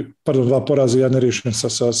trebalo, 2 poraza ja ne riješim sa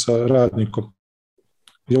Radnikom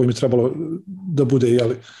i ovo im je trebalo da bude,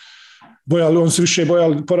 on se više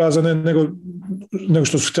bojali poraza nego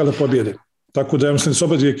što su htjeli pobjede. Tako da ja mislim su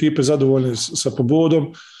oba dvije ekipe zadovoljni sa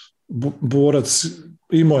pobodom. Borac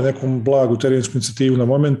imao nekom blagu terensku inicijativu na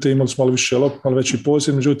momente, imali smo malo više malo veći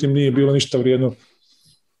posjed, međutim nije bilo ništa vrijedno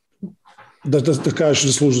da kažeš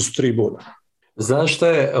da služu su 3 boda. Znaš šta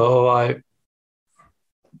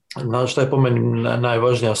je po meni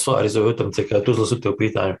najvažnija stvar iz ove utakmice kada Tuzla City u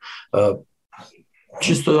pitanju?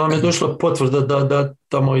 Čisto da vam je došla potvrda da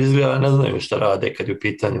tamo izgleda ne znaju šta rade kad je u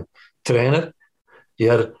pitanju trener,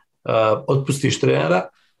 jer otpustiš trenera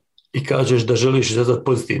i kažeš da želiš izazvati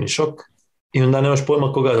pozitivni šok i onda nemaš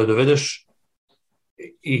pojma koga da dovedeš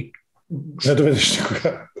i ne dovedeš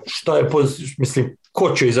nikoga. Šta je mislim, ko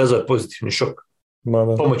će izazvati pozitivni šok?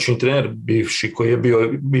 Pomoćni trener, bivši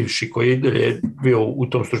koji je bio u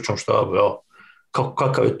tom stručnom štabu,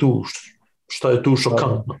 kakav je tu, šta je tu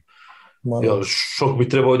šokantno? Šok bi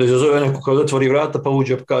trebao da izazove neko kad otvori vrata pa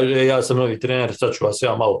uđe pa kaže ja sam novi trener, sad ću vas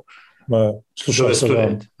ja malo slušaj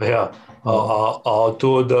student. A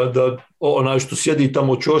to da onaj što sjedi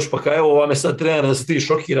tamo čoš pa kao evo vam je sad trener da se ti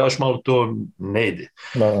šokiraš malo, to ne ide.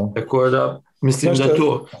 Tako da mislim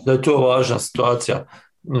da je to važna situacija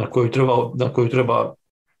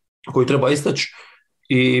koju treba istaći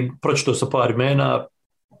i pročitao sa par imena,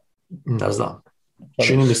 ne znam,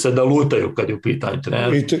 čini mi se da lutaju kad je u pitanju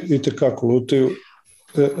trener. Itekako lutaju.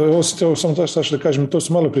 Ovo samo da kažem, to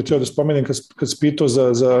sam malo prije htio da spomenem kad si pitao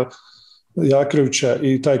za Jakrevića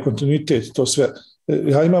i taj kontinuitet, to sve.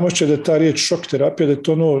 Ja imam ošće da je ta riječ šok terapija, da je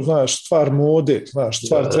to ono, znaš, stvar mode, znaš,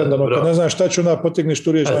 stvar trenda, kad ne znaš šta će onda potegneš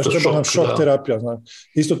tu riječ, znaš, treba nam šok terapija. Znaš.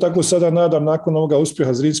 Isto tako sada nadam nakon ovoga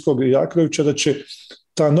uspjeha Zrinskog i Jakrevića da će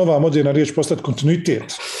ta nova moderna riječ postati kontinuitet.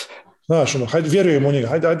 Znaš, ono, hajde, vjerujemo u njega,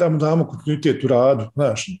 hajde da mu damo kontinuitet u radu,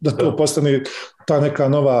 znaš, da to postane ta neka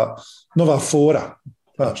nova fora,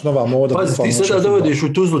 znaš, nova moda. Pazi, ti sada dovodiš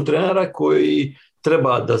u Tuzlu trenera koji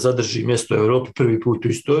treba da zadrži mjesto u Europi prvi put u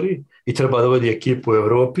istoriji i treba da vodi ekipu u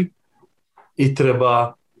Europi i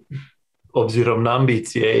treba, obzirom na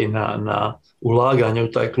ambicije i na ulaganje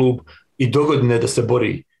u taj klub, i dogodine da se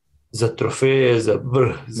bori za trofeje, za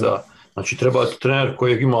vrh, znači treba ti trener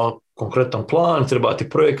koji ima konkretan plan, treba ti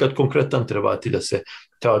projekat konkretan, treba ti da se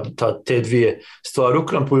te dvije stvari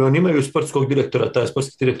ukrampuju. Oni imaju sportskog direktora, taj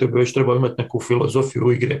sportski direktor bi već trebao imati neku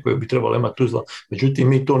filozofiju igre koju bi trebala imati Tuzla. Međutim,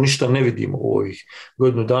 mi to ništa ne vidimo u ovih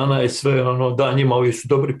godinu dana i sve da njima ovi su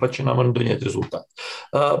dobri pa će nam donijeti rezultat.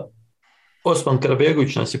 Osman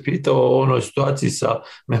Karabegović nas je pitao o onoj situaciji sa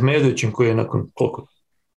Mehmedovićem koji je nakon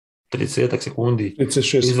 30 sekundi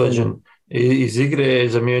izvađen iz igre,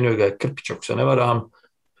 zamijenio ga je Krpić, ako se ne varam.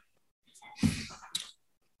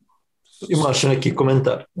 Imaš neki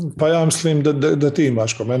komentar? Pa ja mislim da ti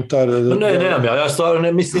imaš komentar. Nemam ja stvarno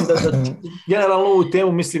ne mislim da generalno ovu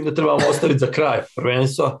temu mislim da trebamo ostaviti za kraj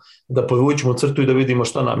prvenstva, da podvučemo crtu i da vidimo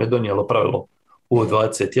što nam je donijelo pravilo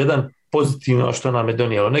U21, pozitivno, što nam je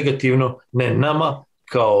donijelo negativno, ne nama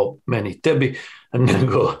kao meni i tebi,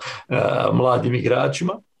 nego mladim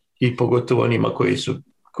igračima i pogotovo onima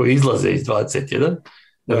koji izlaze iz 21,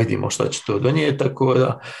 da vidimo šta će to donijeti, tako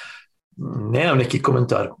da nemam neki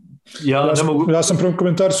komentar. Ja sam prvi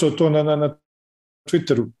komentarisao to na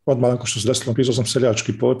Twitteru, odmah nakon što se desilo, pisao sam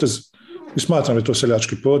seljački potez i smatram da je to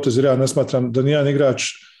seljački potez, jer ja ne smatram da nijedan igrač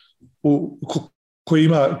koji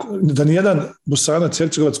ima, da nijedan Bosanac,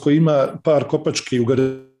 Hercegovac koji ima par kopački u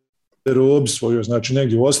garderobi svojoj, znači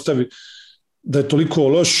negdje u ostavi, da je toliko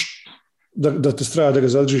loš da te straja da ga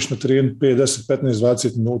zadržiš na terenu 5, 10, 15,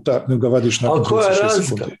 20 minuta, nego ga vadiš nakon 36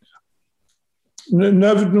 sekundi.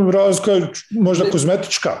 Razlika je možda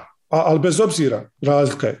kozmetička, ali bez obzira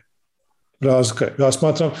razlika je. Ja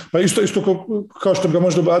smatram, pa isto kao što ga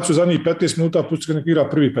možda baci u zadnjih 15 minuta, pusti ga nek igra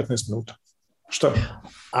prvi 15 minuta. Šta?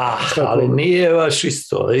 Ali nije baš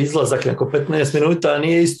isto. Izlazak nakon 15 minuta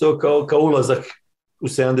nije isto kao ulazak u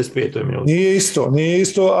 75. minuti. Nije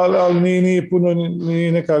isto, ali nije puno,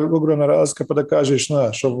 nije neka ogromna razlika pa da kažeš,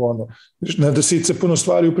 znaš, ne da si se puno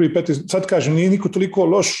stvari u prvi 15, sad kažem, nije niko toliko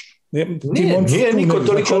loš. Nije niko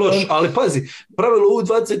toliko loš, ali pazi, pravilo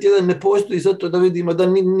U21 ne postoji zato da vidimo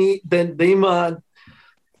da ima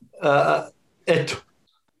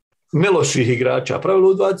neloših igrača.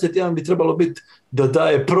 Pravilo U21 bi trebalo biti da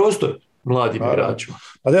daje prostor mladim igračima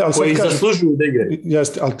koji zaslužuju da igraju.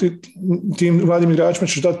 Jeste, ali tim mladim igračima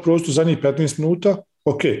ćeš dati prostor za njih 15 minuta,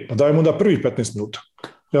 ok, pa daj mu da prvi 15 minuta.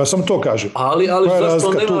 Ja sam to kažem. Ali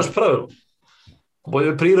zašto nemaš pravilo? Bolje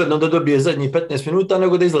je prirodno da dobije zadnjih 15 minuta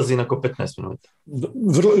nego da izlazi nakon 15 minuta.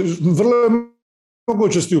 Vrlo je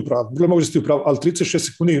moguće da si u pravu, ali 36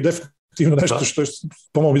 sekundi je definitivno nešto što je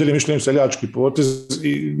po mom vidjeli mišljenju seljački potez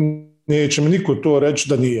i neće mi niko to reći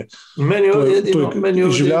da nije. Meni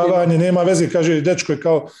je življavanje, nema veze, kaže, dečko je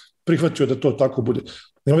kao prihvatio da to tako bude.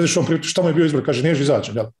 Nema veze što on prihvatio, šta mu je bio izbor, kaže, niješ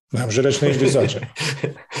izađen, jel? Ne može reći, niješ izađen.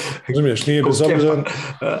 Razumiješ, nije bezobrazan,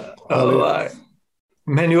 ali...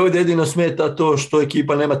 Meni ovdje jedino smeta to što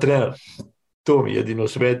ekipa nema trenera. To mi jedino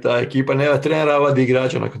smeta. Ekipa nema trenera, vadi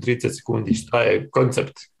igrača nakon 30 sekundi. Šta je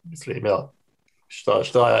koncept? Mislim, jel?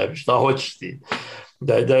 Šta hoćeš ti?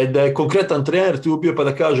 Da je konkretan trener tu bio pa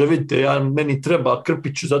da kaže, vidite, meni treba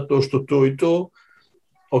Krpić zato što to i to.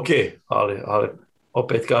 Ok, ali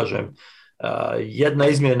opet kažem, jedna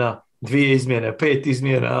izmjena, 2 izmjene, 5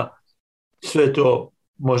 izmjena, sve to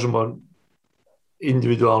možemo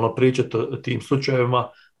individualno pričati o tim slučajevima,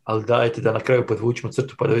 ali dajte da na kraju podvučimo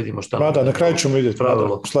crtu pa da vidimo šta nam na kraju ćemo vidjeti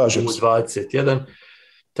pravilo u 21.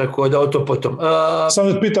 Tako da o to potom.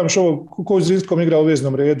 Samo da pitam što koju Zrinskom igra u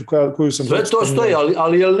veznom redu, koju sam... Sve to stoji,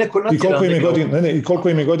 ali je li neko natjeran? I koliko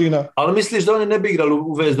im je godina? Ali misliš da oni ne bi igrali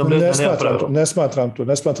u veznom redu? Ne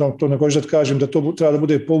smatram to, nego da kažem da to treba da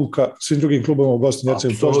bude pouka svim drugim klubovima u Bosni i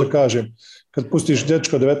Hercegovini. To što kažem, kad pustiš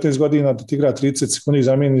dečko 19 godina da ti igra 30 sekundi i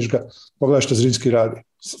zamijeniš ga, pogledaj što Zrinski radi.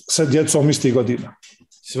 Sa djecom istih godina.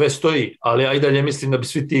 sve stoji, ali ja i dalje mislim da bi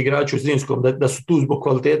svi ti igrači u Zrinskom da su tu zbog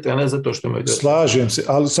kvalitete, a ne zato što imaju. Slažem se,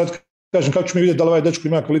 ali sad kažem, kako ću mi vidjeti da li ovaj dečko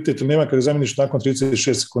ima kvalitet ili nema kada zameniš nakon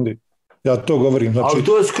 36 sekundi. Ja to govorim. Znači, ali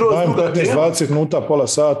to je skroz druga tema. 20 minuta, pola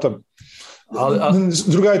sata.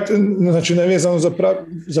 Druga je, znači ne vezano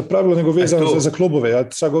za pravilo, nego vezano za klubove.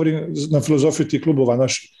 Ja sad govorim na filozofiju tih klubova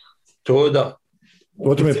naših. To da.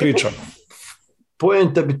 O tome pričam.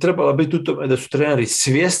 Poenta bi trebala biti u tome da su treneri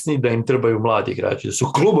svjesni da im trebaju mladi igrači, da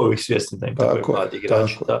su klubovi svjesni da im trebaju mladi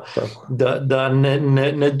igrači, da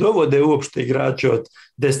ne dovode uopšte igrače od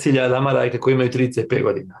 10.000 maraka koji imaju 35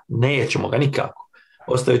 godina. Nećemo ga nikako.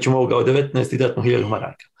 Ostavit ćemo ovoga od 19 i dati mu 1.000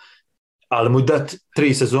 maraka. Ali mu dati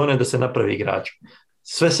 3 sezone da se napravi igrač.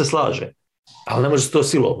 Sve se slaže, ali ne može se to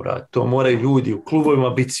silom uraditi. To moraju ljudi u klubovima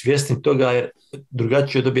biti svjesni toga, jer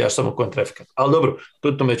drugačije dobijaš samo kontraefekat. Ali dobro,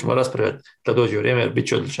 to tome ćemo raspravljati kad dođe vrijeme, jer bit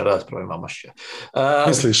će odlična rasprava, ima mašća.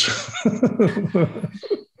 Misliš?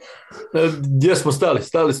 Gdje smo stali?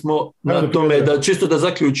 Stali smo na tome da čisto da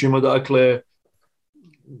zaključimo, dakle,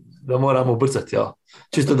 da moramo ubrzati, ja.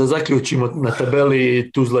 Čisto da zaključimo na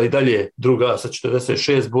tabeli, Tuzla i dalje druga sa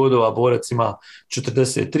 46 bodova, Borac ima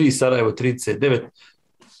 43, Sarajevo 39,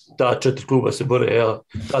 ta 4 kluba se bore,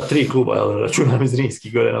 ta 3 kluba, računam iz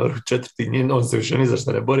Zrinski gore na vrhu 4, on se više ni za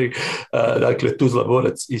što ne bori, dakle Tuzla,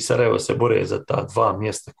 Borac i Sarajevo se bore za ta 2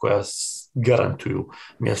 mjesta koja garantuju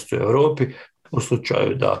mjesto u Europi, u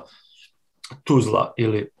slučaju da Tuzla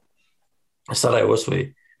ili Sarajevo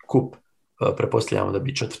osvoji kup, prepostavljamo da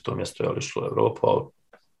bi 4. mjesto išlo u Europu, ali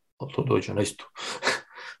to dođe na istu.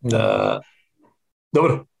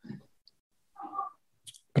 Dobro.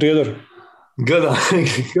 Prijedor. Gledam,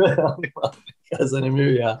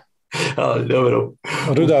 zanimljivija. Ali dobro.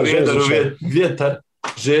 Rudar, vjetar,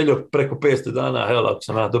 Željo, preko 500 dana, ako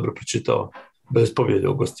sam ja dobro pročitao, bez pobjede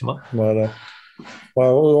u gostima. Da. Pa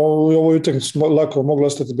u ovoj utakmici lako moglo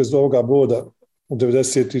ostati bez ovoga boda. U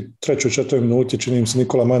 93. 4. minuti čini mi se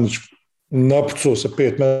Nikola Mandić napucao sa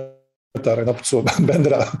 5 metara, napucao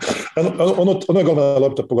Bendera. Ono je golna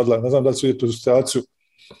lopta pogodila. Ne znam da li su vidjeti tu situaciju.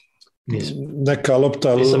 Neka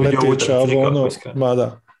lopta leteća,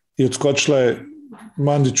 i odskočila je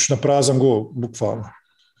Mandić na prazan gol, bukvalno.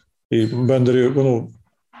 I Bender je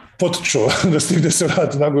potičao da stigne se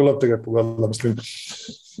vrati na gol, lopta ga je pogodila. Mislim,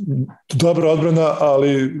 dobra odbrana,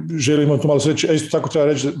 ali želimo tu malo sreće. Isto tako treba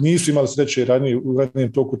reći da nisu imali sreće u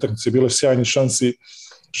radnijem toku utakmice, bilo je sjajni šansi.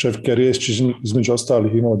 Šefke Riješić između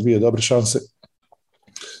ostalih imao 2 dobre šanse.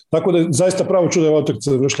 Tako da je zaista pravo čudo je ova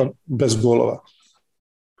utakmica završila bez golova.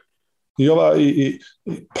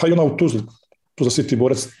 Pa i ona u Tuzli City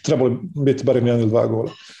Borac trebalo biti barem 1 ili 2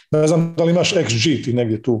 gola. Ne znam da li imaš XG ti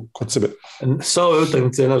negdje tu kod sebe. Sa ove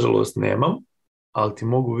utakmice nažalost nemam, ali ti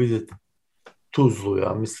mogu vidjeti Tuzlu,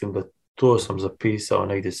 ja mislim da to sam zapisao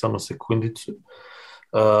negdje, samo sekundicu.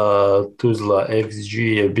 Tuzla XG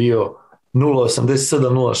je bio 0,87,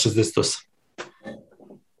 0,68.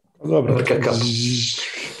 Dobro.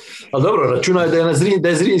 Ali dobro, računaj da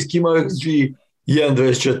je Zrinski imao XG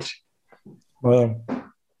 1,24.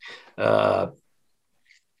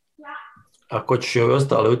 Ako ćeš i ove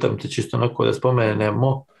ostale utakmice čisto onako da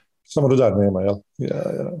spomenemo. Samo Rudar nema, jel?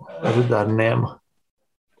 Rudar nema.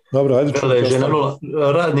 Dobro, ajde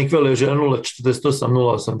Radnik Velež je na 0,48,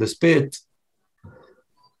 0,85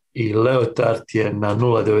 i Leotard je na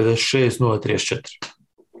 0,96,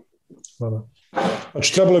 0,34.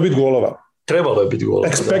 Znači trebalo je biti golova. Trebalo je biti golova.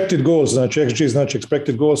 Expected goals, znači XG znači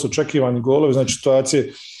expected goals, očekivani golovi, znači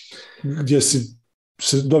situacije gdje si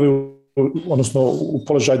se dobio, odnosno u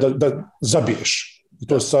položaj da zabiješ. I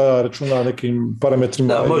to se računa nekim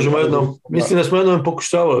parametrima. Da, možemo jednom, mislim da smo jednom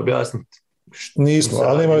pokušavali objasniti. Nismo,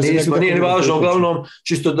 ali nema nije ni važno, uglavnom,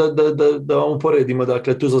 čisto da vam uporedimo,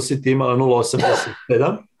 dakle, Tuzla City imala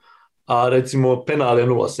 0,87, a recimo penal je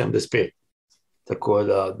 0,75. Tako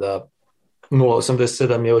da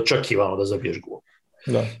 0,87 je očekivano da zabiješ gol.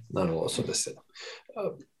 Da. Na 0,87.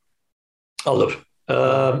 Ali dobro.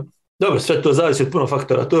 Dobro, sve to zavisi od puno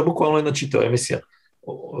faktora. To je bukvalno jedna čitava emisija.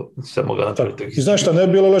 Sve mogu napraviti. I znaš šta, ne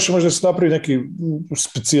bi bilo loše možda se napravi neki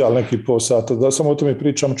specijal, neki pol sata, da samo o tome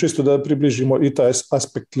pričamo, čisto da približimo i taj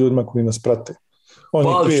aspekt ljudima koji nas prate. Oni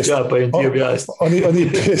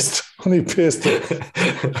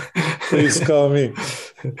 500 kao mi.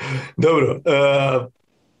 Dobro,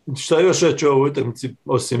 šta još reći o ovoj utakmici,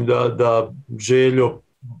 osim da Željo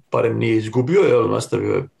parem nije izgubio, jer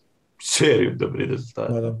nastavio je seriju dobrih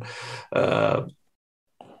rezultata.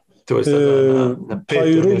 To je sada na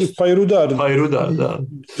 5. mjestu. Pa i Rudar, da.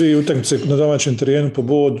 3 utakmice na domaćem terenu po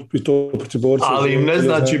bod i to protiv Borca. Ali im ne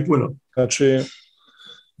znači puno. Znači,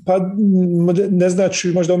 Pa ne znači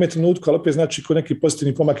možda u ovom trenutku, ali opet znači ko neki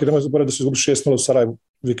pozitivni pomak, jer nemoj zaboraviti da su izgubili 6-0 u Sarajevu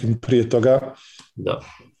vikend prije toga. Da.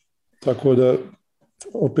 Tako da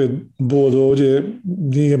opet bod ovdje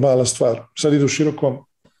nije mala stvar. Sad idu Širokom,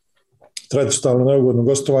 tradicionalno neugodno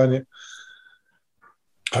gostovanje,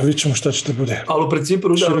 pa vidit ćemo šta će to bude. Ali u principu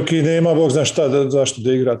Rudar... Široki nema, Bog zna zašto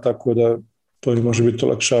da igra, tako da to im može biti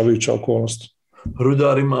olakšavajuća okolnost.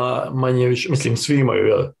 Rudar ima manje više, mislim svi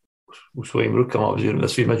imaju u svojim rukama, obzirom da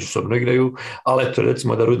svi međusobno igraju, ali eto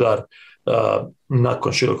recimo da Rudar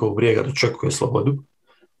nakon Širokog Brijega dočekuje slobodu,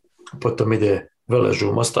 potom ide Veležu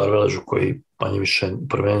u Mostar, Veležu koji manje više u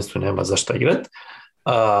prvenstvu nema za šta igrati,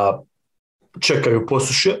 čekaju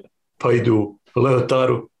Posušje, pa idu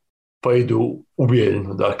Leotaru, pa idu u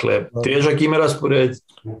Bijeljinu. Dakle, težak im je raspored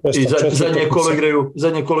i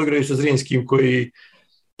zadnje kolo igraju sa Zrinskim koji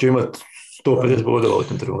će imati 150 bodova u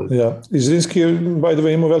tom trenutku. Ja. I Zrinski je, by the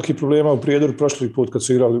way, imao veliki problema u Prijedoru prošli put kad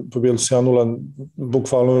su igrali, pobijeli 7-0,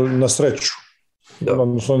 bukvalno na sreću.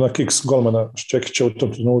 Odnosno na kiks golmana Ščekića u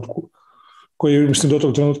tom trenutku, koji mislim do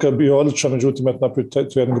tog trenutka bio odličan, međutim napravio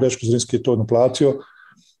tu jednu grešku, Zrinski je to naplatio.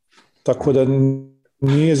 Tako da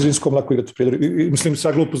nije Zrinskom lako igrati u Prijedoru. Mislim,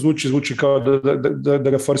 sad glupo zvuči kao da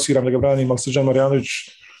ga forsiram, da ga branim, ali Srđan Marjanović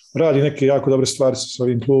radi neke jako dobre stvari sa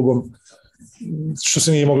ovim klubom, što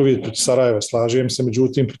se nije moglo vidjeti protiv Sarajeva, slažem se,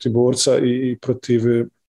 međutim protiv Borca i protiv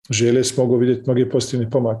Želje se mogu vidjeti mnoge pozitivne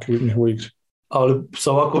pomake u njihovoj igri. Ali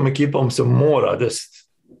sa ovakvom ekipom se mora desiti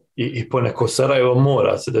i poneko Sarajevo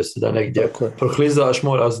mora se desiti da negdje prohlizaš,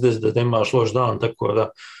 mora se desiti da imaš loš dan, tako da,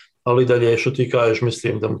 ali dalje što ti kažeš,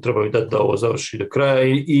 mislim da mu trebaju dati da ovo završi do kraja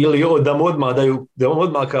ili da mu odmah daju, da on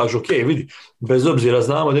odmah kaže ok, vidi, bez obzira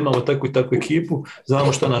znamo da imamo takvu i takvu ekipu,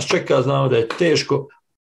 znamo što nas čeka, znamo da je teško,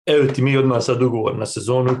 evo ti mi odmah sad ugovor na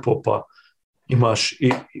sezonu i popa, imaš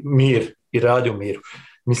i mir i radi u miru.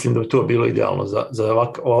 Mislim da bi to bilo idealno za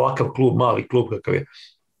ovakav klub, mali klub kakav je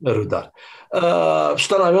Rudar.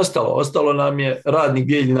 Šta nam je ostalo? Ostalo nam je Radnik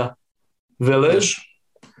Bijeljina Velež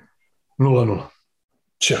 0-0.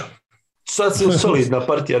 Ćao. Sad se solidna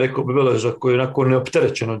partija, rekao bi Veleža, koji je onako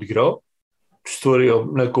neopterećeno odigrao, stvorio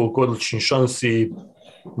nekoliko odličnih šansi.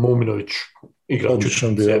 Muminović igrač,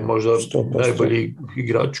 možda 100%. Najbolji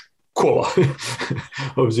igrač kola,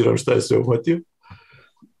 obzirom šta je sve uhvatio.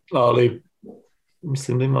 Ali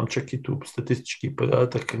mislim da imam čak i tu statistički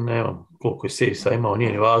podatak, nemam koliko je savesa imao,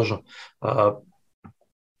 nije ni važno.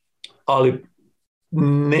 Ali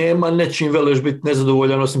nema nečim Velež biti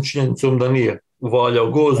nezadovoljan, osim činjenicom da nije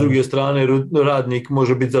uvaljao gol. S druge strane, Radnik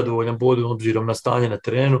može biti zadovoljan bodom obzirom na stanje na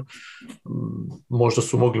terenu. Možda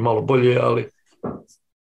su mogli malo bolje, ali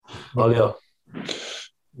ja.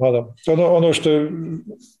 Mada. Ono što je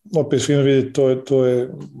opet fino vidjeti, to je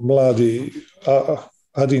mladi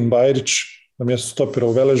Adin Bajrić na mjestu stopera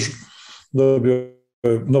u Veležu, dobio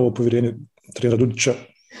novo povjerenje trenera Dudića.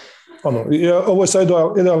 Ovo je sad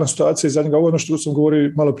idealna situacija za njega, ovo je ono što sam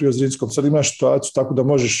govorio malo prije o Zrinskom. Sad imaš situaciju tako da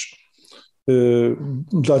možeš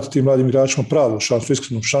dati tim mladim igračima pravu šansu,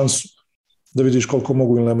 iskrenu šansu, da vidiš koliko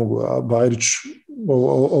mogu ili ne mogu. A Bajrić,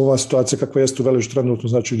 ova situacija kakva jeste u Veležu trenutno,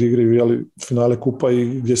 znači da igraju finale kupa i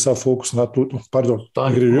gdje je sad fokus na tu,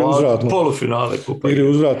 igraju uzvratno. Polufinale kupa.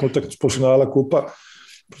 Igraju uzvratno utakmicu polufinala kupa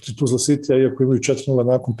protiv Tuzla Citya, iako imaju 4-0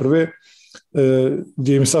 nakon prve,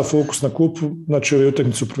 gdje im sad fokus na kupu, znači ove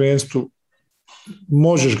utakmice u prvenstvu,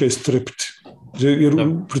 možeš ga istrpiti. Jer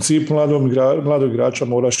u principu mladog igrača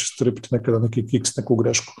moraš istrpiti nekada neki kiks, neku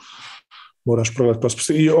grešku. Moraš provati.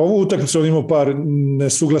 I ovu utakmicu on imao par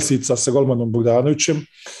nesuglasica sa golmanom Bogdanovićem,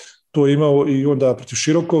 to je imao i onda protiv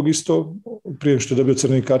Širokog isto, prije što je dobio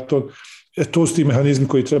crveni karton. To su ti mehanizmi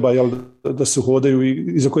koji treba da se uhodaju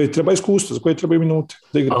i za koje treba iskustvo, za koje trebaju minute.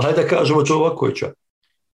 Ali hajde da kažemo to ovako,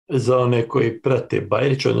 za one koji prate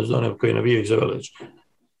Bajrića, odnosno za one koji navijaju za Velež.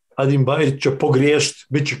 Adin Bajrić će pogriješiti,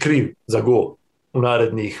 bit će kriv za gol u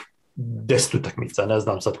narednih 10 utakmica, ne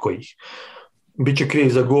znam sad kojih. Biće kriv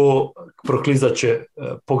za gol, proklizat će,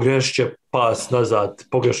 pogrešit će pas nazad,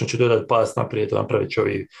 pogrešno će dodati pas naprijed, napravit će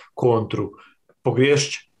ovi kontru,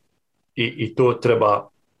 pogrešit će i to treba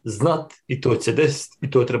znat i to će se desiti i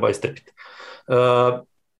to treba istrpiti.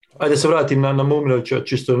 Ajde se vratim na Muminovića,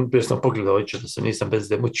 čisto jer sam pogledao, da se nisam bez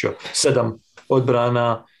da mučio, 7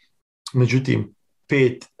 odbrana, međutim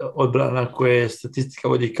 5 odbrana koje statistika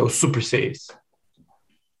vodi kao super saves,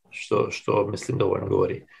 što mislim dovoljno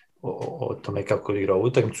govori o tome kako igra ovu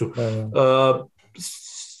utakmicu.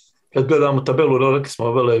 Kad gledamo tabelu, rekli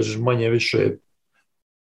smo Velež manje više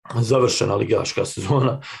završena ligaška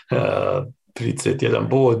sezona, 31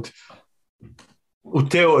 bod. U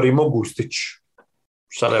teoriji mogu stići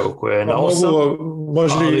Sarajevo koje je na 8.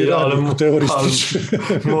 Može i radniku teoristično.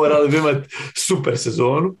 Morali bi imati super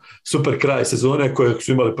sezonu, super kraj sezone koje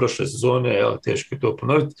su imali prošle sezone, teško je to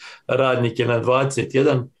ponoviti. Radnik je na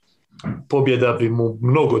 21, pobjeda bi mu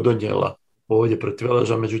mnogo donijela ovdje protiv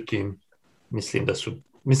Veleža, međutim, mislim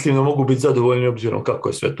da mogu biti zadovoljni obzirom kako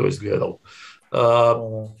je sve to izgledalo.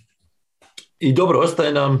 I dobro,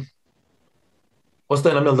 ostaje nam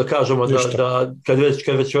jel da kažemo da kad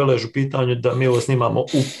već Velež u pitanju, da mi ovo snimamo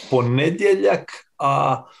u ponedjeljak,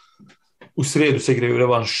 a u srijedu se igraju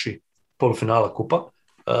revanši polufinala kupa.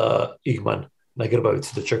 Igman na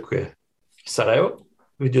Grbavici dočekuje Sarajevo.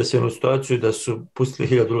 Vidio se jednu situaciju da su pustili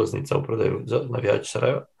 1000 ulaznica u prodaju za navijače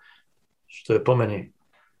Sarajeva, što je po meni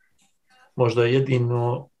možda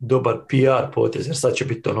jedino dobar PR potez, jer sad će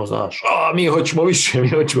biti znaš, mi hoćemo više,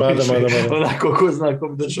 onako ko zna ko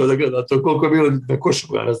bi došao da gleda to, koliko je bilo na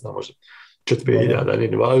Košaku, ja ne znam, možda 4-5 da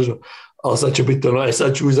nije ni važno, ali sad će biti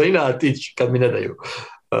sad ću za inat ići kad mi ne daju.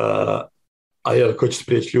 Ko će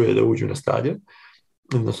spriječiti ljude da uđu na stadion,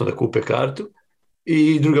 odnosno da kupe kartu.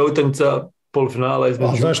 I druga utakmica polufinala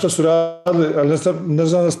između... Znaš šta su radili, ali ne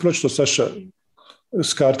znam da se pročito, Saša,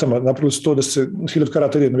 s kartama, napravili su to da se 1000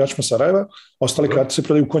 karata ide navijačima Sarajeva, a ostale karte se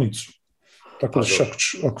prodaju u Konjicu. Tako da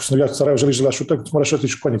ako se navijač Sarajeva želiš da daš utakmicu, moraš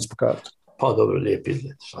otići u Konjicu po kartu. Pa dobro, lijep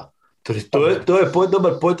izgled. To je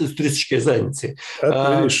dobar potez turističke zajednice.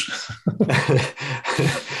 Eto, vidiš.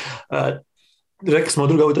 Rekli smo,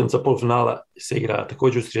 druga utakmica polufinala se igra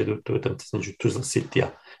također u srijedu, to je utakmica između Tuzla Citya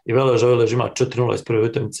i Veleža. Velež ima 4-0 iz prve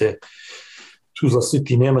utakmice. Tuzla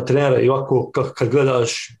City nema trenera i ovako kad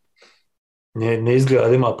gledaš ne izgleda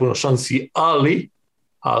da ima puno šansi, ali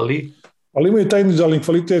imaju taj individualni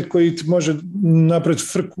kvalitet koji ti može napraviti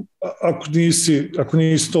frku ako nisi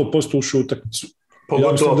 100% ušao u utakmicu.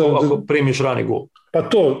 Pogotovo ako primiš rani gol. Pa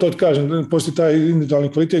to ti kažem, postoji taj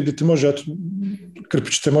individualni kvalitet gdje ti može,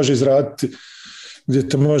 Krpić te može izraditi, gdje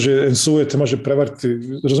te može, Ensue te može prevariti,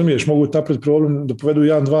 razumiješ, mogu napraviti problem da povedu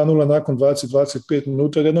 1-2-0 nakon 20-25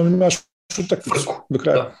 minuta, jednom imaš utakmicu do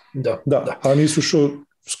kraja. Da. A nisu ušao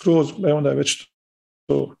skroz, onda je već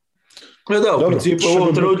to... U principu u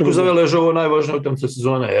ovom trenutku za Velež ovo najvažnija utakmica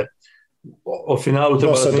sezone, jer o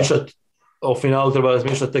finalu treba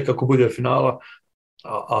razmišljati tek kako bude finala,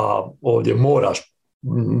 a ovdje moraš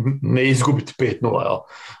ne izgubiti 5-0.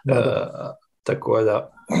 Tako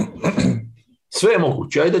da sve je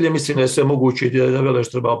moguće. Ja i dalje mislim da je sve moguće i da Velež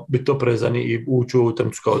treba biti oprezan i ući u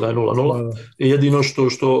utakmicu kao da je 0-0.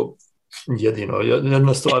 Jedino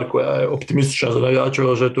jedna stvar koja je optimistična za navijače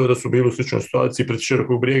Veleža je to da su bili u sličnoj situaciji pred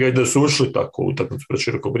Širokog Brijega i da su ušli tako u utakmicu pred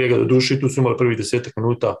Širokog Brijega, da duši tu su imali prvi 10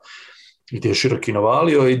 minuta gdje je Široki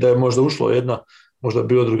navalio i da je možda ušlo jedna, možda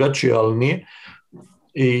bilo drugačije, ali nije.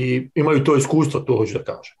 I imaju to iskustvo, to hoću da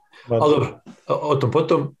kažem. Ali dobro, o tom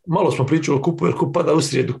potom, malo smo pričali o kupu, jer kup pada u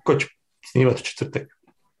srijedu, ko će snimati četvrtak?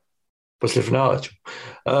 Poslije finala ćemo.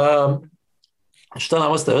 Šta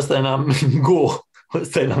nam ostaje? Ostaje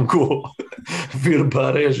nam gol.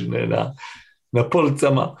 Virba Režine na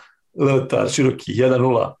policama, Leotar Široki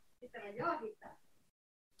 1-0.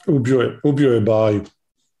 Ubio je Baju.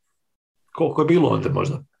 Koliko je bilo onda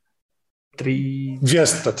možda?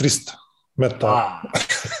 200-300 metara.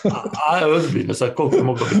 Ozbiljno, sad koliko je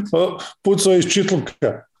moglo biti? Pucao iz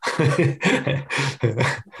Čitluka.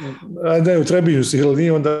 Ne, u Trebinju si, ili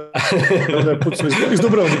nije, onda je pucao iz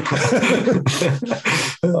Dubrovnika.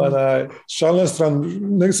 Šal na stran,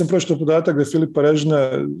 negdje sam pročitao podatak da je Filipa Režina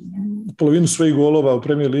polovinu svojih golova u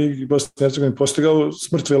Premier Ligi Bosne i Hercegovine postigao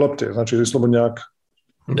s mrtve lopte, znači iz slobodnjaka.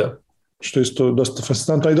 Da. Što je isto dosta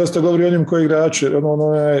fascinantno i dosta govori o njim koji igrač,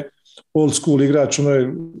 ono je old school igrač, ono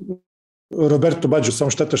je Roberto Baggio,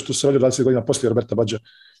 samo šteta što se rodio 20 godina poslije Roberta Baggia.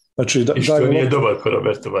 Znači, i što nije dobar ko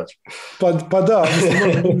Roberto Baggio. Pa da,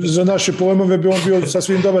 mislim, za naše pojmove bi on bio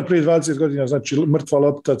sasvim dobar prije 20 godina, znači mrtva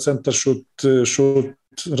lopta, centar šut,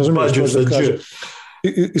 razumiješ što da kaže.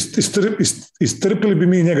 Istrpili bi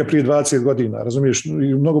mi njega prije 20 godina, razumiješ,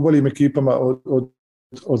 i u mnogo boljim ekipama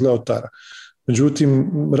od Leotara.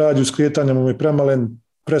 Međutim, radi u sklijetanjem, mu je premalen,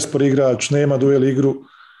 prespor igrač, nema duel igru,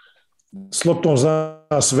 s loptom zna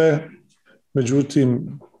sve,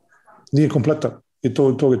 međutim, nije kompletan. I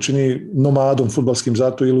to ga čini nomadom fudbalskim,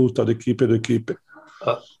 zato i luta od ekipe do ekipe.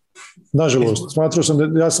 Nažalost, smatrao sam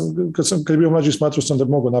da, kad je bio mlađi, smatrao sam da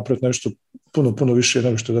bi mogao napraviti nešto puno više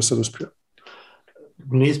nego što je da sad uspio.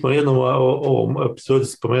 Nismo jednom u ovom epizodi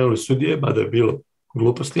spomenuli sudije, mada je bilo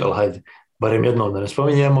gluposti, ali hajde, barem jednom da ne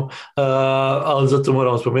spominjemo, ali zato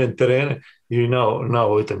moramo spomenuti terene i na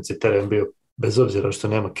ovoj utakmici teren bio, bez obzira što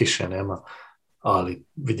nema kiše, ali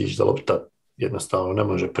vidiš da lopta jednostavno ne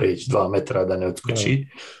može preći 2 metra da ne odskoči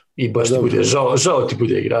i baš Pa ti bude žao ti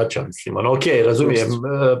bude igrača, mislim, ono, ok,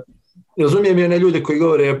 razumijem i one ljude koji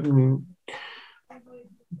govore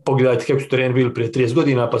pogledajte kako su tereni bili prije 30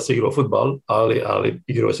 godina pa se igrao fudbal, ali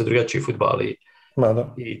igrao se drugačiji fudbal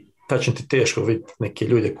i tačno ti teško vidjeti neke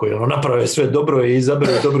ljude koji ono, naprave sve dobro i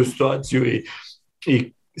izaberu dobru situaciju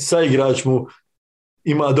i saigrač mu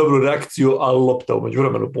ima dobru reakciju, ali lopta u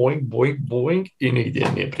međuvremenu boing i nigdje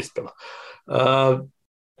nije prispjela.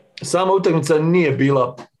 Sama utakmica nije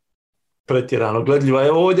bila pretjerano gledljiva.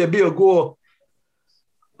 Evo ovdje je bio gol,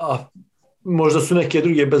 a možda su neke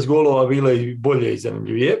druge bez golova bile i bolje i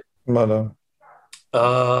zanimljivije.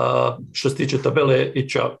 Što se tiče tabele,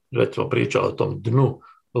 Ića, recimo pričala o tom dnu,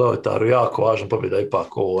 Leotaru, jako važna pobjeda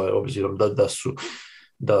ipak ovo je, obzirom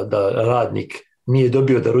da Radnik nije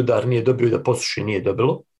dobio, da Rudar nije dobio, da Posuši nije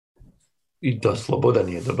dobilo i da Sloboda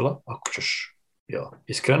nije dobila, ako ćeš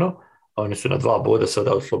iskreno, a oni su na 2 boda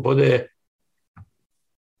sada od Slobode.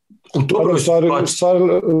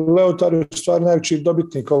 Leotar je u stvari najveći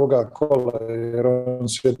dobitnik ovoga kola, jer on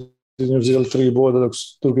su jedini uzeli 3 boda, dok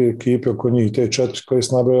su druge ekipe oko njih, te 4 koje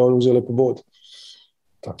su nabrojali uzeli po bodu.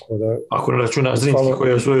 Tako da, ako ne računaš Zrinski koji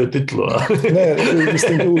je osvojio titulu. Ne,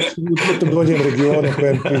 mislim u tom doljem regionu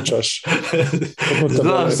kojem pričaš.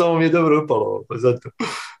 Znam, samo mi je dobro upalo, pa zato.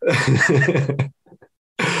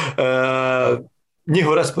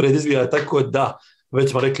 Njihov raspored izgleda tako da,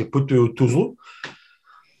 već smo rekli, putuju u Tuzlu,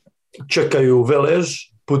 čekaju Velež,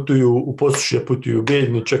 putuju u Posušje, putuju u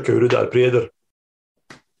Bijeljinu, čekaju Rudar Prijedor.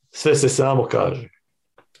 Sve se samo kaže.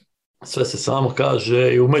 Sve se samo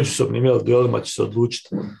kaže i u međusobnim duelima će se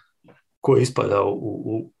odlučiti ko je ispada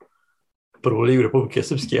u prvu ligu Republike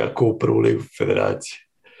Srpske, a ko u prvu ligu Federacije.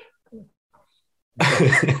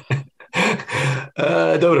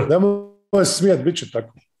 Dobro. Nemoj se smijati, bit će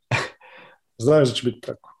tako. Znaš da će biti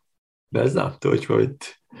tako. Ne znam, to ćemo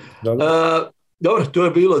vidjeti. Dobro, to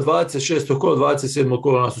je bilo 26. kolo, 27.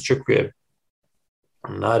 kolo nas očekuje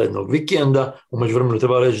narednog vikenda. U međuvremenu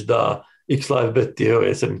treba reći da X-Live-Bet je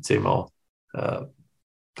ove sedmice imao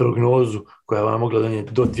prognozu koja vam je mogla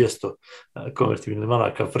donijeti do 200 konvertibilnih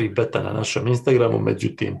maraka free beta na našem Instagramu,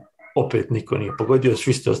 međutim opet niko nije pogodio,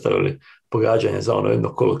 svi ste ostavili pogađanje za ono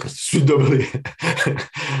jedno kolo kad ste svi dobili.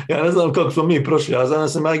 Ja ne znam kako smo mi prošli, ja znam da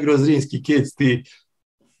sam igrao Zrinski Kids, ti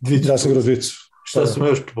ja sam igrao dvicu. Šta smo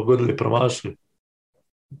još pogodili, promašili?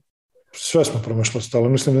 Sve smo promašili stalo,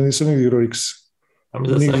 mislim da nisam nigdje igrao X. A mi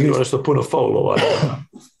da sam igrao nešto puno faulova.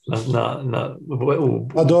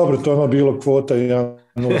 A dobro, to je ono bilo kvota i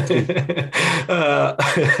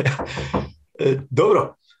 1-0-3.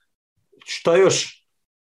 Dobro, šta još?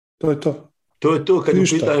 To je to. To je to kad je u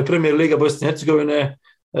pitanju Premier Liga Bosne i Hercegovine.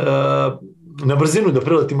 Na brzinu da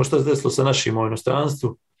preletimo šta se desilo sa našim u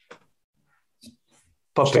inostranstvu.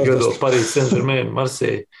 Pape gledao Paris Saint-Germain,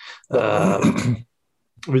 Marseille.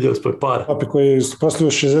 Vidjeli smo par. Pape koji je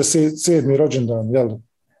proslavio 67. rođendan, jel?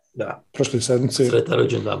 Da. Prošle sedmice. Sretan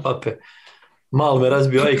rođendan Pape. Malo me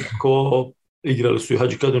razbio Ajko, igrali su i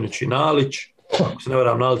Hadži Kadunić i Nalić. Ako se ne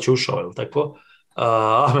varam, Nalić je ušao, je li tako?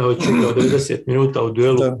 Ahmedović igrao 90 minuta u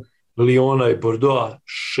duelu Lyona i Bordeaux,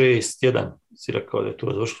 6-1. Si rekao da je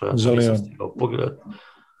to završilo, ja to nisam stigao pogledat.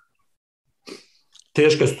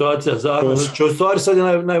 Teška situacija za u stvari sad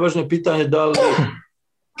je najvažnije pitanje da li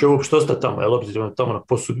će uopšte ostati tamo, jel obzirom tamo na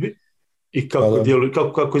posudbi i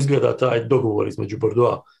kako izgleda taj dogovor između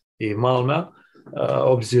Bordeauxa i Malmea,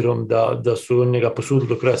 obzirom da su njega posudili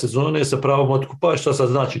do kraja sezone sa pravom otkupa, šta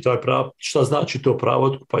znači to pravo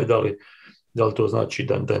otkupa i da li to znači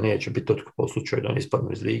da neće biti otkupa u slučaju da oni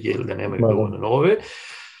ispadnu iz lige ili da nemaju dovoljno nove.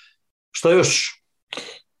 Šta još?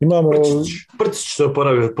 Imamo Prcić se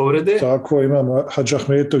oporavio od povrede. Tako, imamo Hadži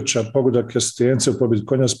Ahmetovića, pogodak asistencije u pobjedi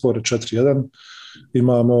Konjaspora 4-1.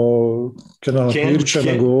 Imamo Kenana Pirića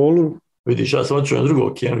na golu. Vidiš, ja sam očeo na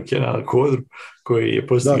drugog Kenana Kodru, koji je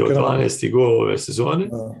postigao 12. gol ove sezone.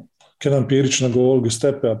 Kenan Pirić na golu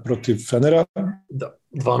Gestepea protiv Fenera. Da,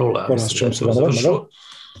 2-0, ja mislim da je to završilo.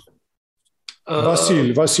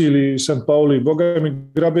 Vasilij St. Pauli, boga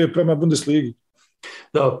mi grabe prema Bundesligi.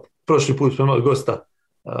 Da, prošli put smo imali gosta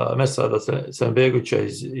Mesada Sembegovića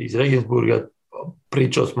iz Regensburga,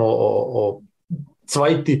 pričali smo o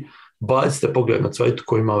Cvajti, bacite pogled na Cvajtu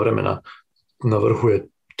koji ima vremena, na vrhu je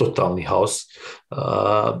totalni haos.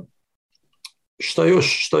 Šta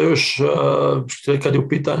još kad je u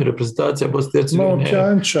pitanju reprezentacija Bosne i Hercegovine? Imamo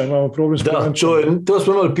Pjanića, imamo problem s Pjanićem. To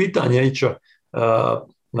smo imali pitanje, Ića,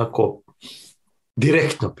 onako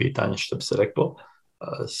direktno pitanje, što bi se reklo,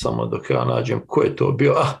 samo dok ja nađem ko je to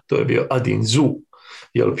bio, to je bio Adin Zu,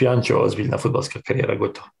 je li Pjanićeva ozbiljna fudbalska karijera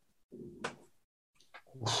gotova?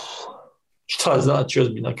 šta znači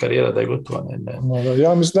ozbiljna karijera da je gotova? Ne.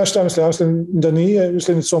 Ja mislim da nije,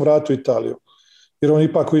 mislim da svom vratu u Italiju. Jer on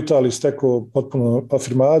ipak u Italiji stekao potpuno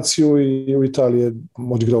afirmaciju i u Italiji je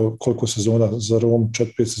odigrao koliko sezona za Rom,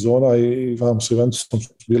 4-5 sezona i vam su Juventusom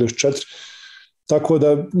bili još 4. Tako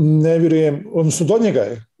da ne vjerujem, odnosno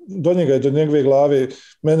do njegove glave.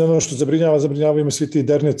 Mene ono što zabrinjavaju me svi ti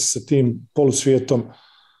derneci sa tim polusvijetom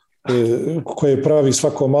koje pravi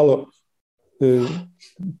svako malo.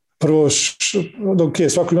 Prvo,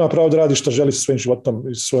 svako ima pravo da radi što želi sa svojim životom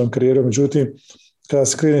i svojom karijerom, međutim, kada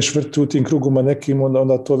se kreneš vrti u tim kruguma nekim,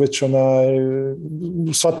 onda to već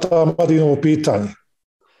sva ta Madinovo pitanje.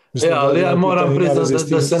 Mislim, ali ja moram priznati da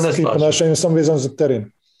se ne slažem. Ponašanje samo vezano za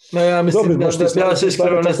teren. No, ja mislim dobro, ja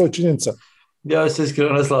se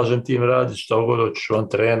iskreno ne slažem tim radiš što god hoćeš van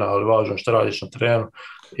terena, ali važno što radiš na terenu.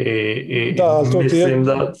 I ali to mislim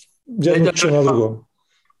da jedno će na drugom.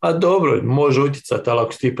 A dobro, može utjecati, ali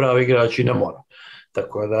ako si ti pravi igrač i ne mora.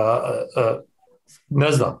 Tako da,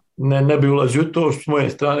 ne znam, ne bi ulazio u to s moje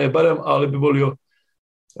strane barem, ali bi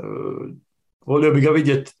volio bi ga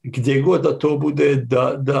vidjeti gdje god da to bude,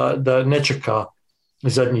 da ne čeka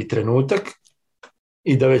zadnji trenutak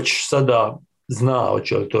i da već sada zna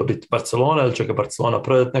hoće li to biti Barcelona ili će ga Barcelona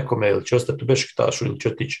prodati nekome ili će ostati u Bešiktašu ili će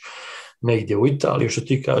otići negdje u Italiju, što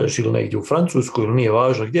ti kažeš, ili negdje u Francusku, ili nije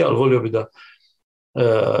važno gdje, ali volio bi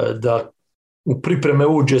da u pripreme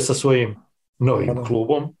uđe sa svojim novim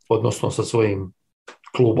klubom, odnosno sa svojim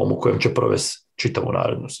klubom u kojem će provesti čitavu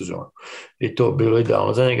narednu sezonu. I to bilo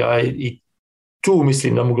idealno za njega. I tu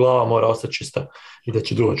mislim da mu glava mora ostati čista i da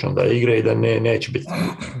će drugočno da igre i da neće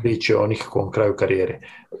biti o nikakvom kraju karijere.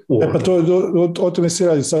 Pa to o tome se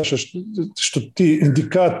radi, Saša, što ti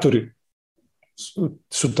indikatori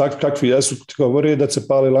su takvi kakvi jesu, ti govore da se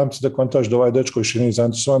pali lampice, da kontaš da ovaj dečko više nije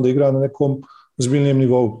zainteresovan da igra na nekom zbiljnijem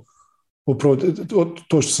nivou. Upravo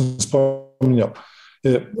to što sam spominjao.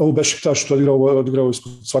 Ovo Bešiktaš što odigrao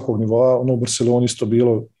ispod svakog nivoa, ono u Barceloni isto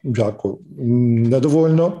bilo jako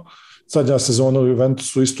nedovoljno. Zadnja sezona u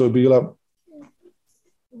Juventusu isto je bila,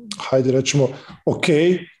 hajde rećemo, ok.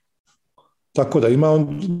 Tako da ima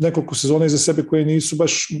on nekoliko sezona iza sebe koje nisu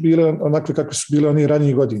baš bile onakve kakve su bile onih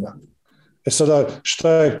ranijih godina. Sada,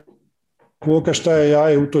 šta je koka, šta je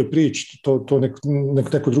jaje u toj priči, to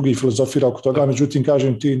neko drugi filozofira oko toga, međutim,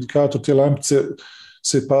 kažem ti indikator, te lampice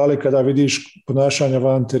se pale kada vidiš ponašanja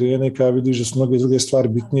van terene, kada vidiš da su mnoge druge stvari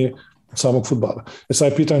bitnije od samog fudbala.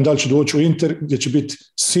 Sad je pitanje da li će doći u Inter, gdje će biti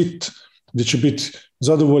sit, gdje će biti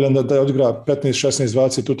zadovoljan da odigra 15, 16,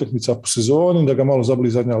 20 utakmica po sezoni, da ga malo zaboli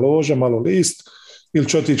zadnja loža, malo list, ili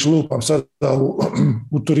će otići lupam sada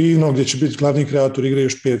u Torino, gdje će biti glavni kreator igre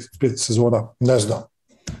još 5 sezona, ne znam.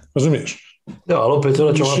 Razumiješ? Da, ali opet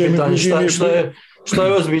vraćamo na pitanje šta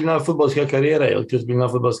je ozbiljna fudbalska karijera, je li ti ozbiljna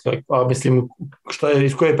fudbalska, a mislim šta je,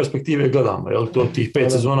 iz koje perspektive gledamo, je li to tih 5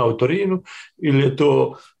 sezona u Torinu ili je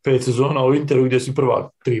to 5 sezona u Interu gdje si prva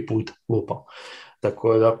 3 puta lupao.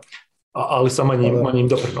 Tako da, ali sa manjim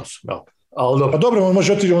doprinosom. Ja. Pa dobro,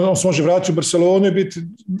 on se može vratiti u Barcelonu i biti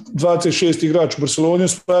 26 igrač u Barcelonu i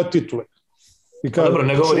osvajati titule. Dobro,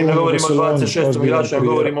 ne govorimo o 26. igraču,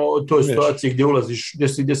 govorimo o toj situaciji gdje ulaziš,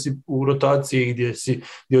 gdje si u rotaciji,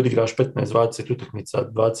 gdje odigraš 15-20 utakmica,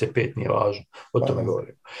 25 nije važno, o tome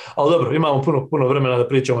govorimo. Ali dobro, imamo puno vremena da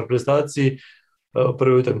pričamo o reprezentaciji,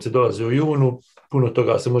 prve utakmice dolaze u junu, puno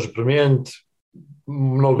toga se može promijeniti,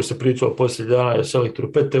 mnogo se pričalo posljednjih dana o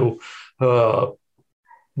selektoru Petevu,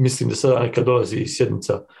 mislim da sada neka dolazi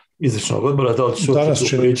sjednica izvršnog odbora, da li će danas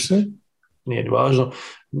će pričati, nije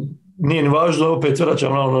ni važno, opet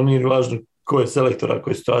vraćam na ono, nije ni važno ko je selektor, ako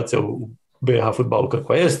je situacija u BiH fudbalu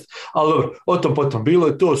kakva jest, ali dobro, o tom potom, bilo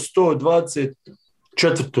je to 124.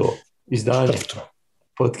 izdanje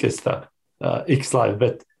podcasta X-Live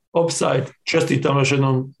Bet Offside, čestitam još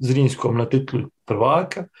jednom Zrinskom na titulu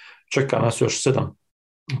prvaka, čeka nas još 7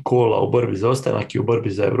 kola u borbi za ostanak i u borbi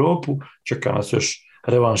za Europu, čeka nas još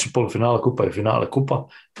revanš i polufinala kupa i finale kupa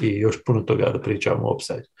i još puno toga da pričamo o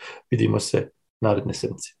Offside. Vidimo se naredne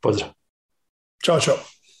sedmice. Pozdrav. Ćao.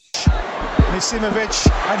 Misimovic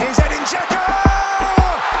and here's Edin Dzeko!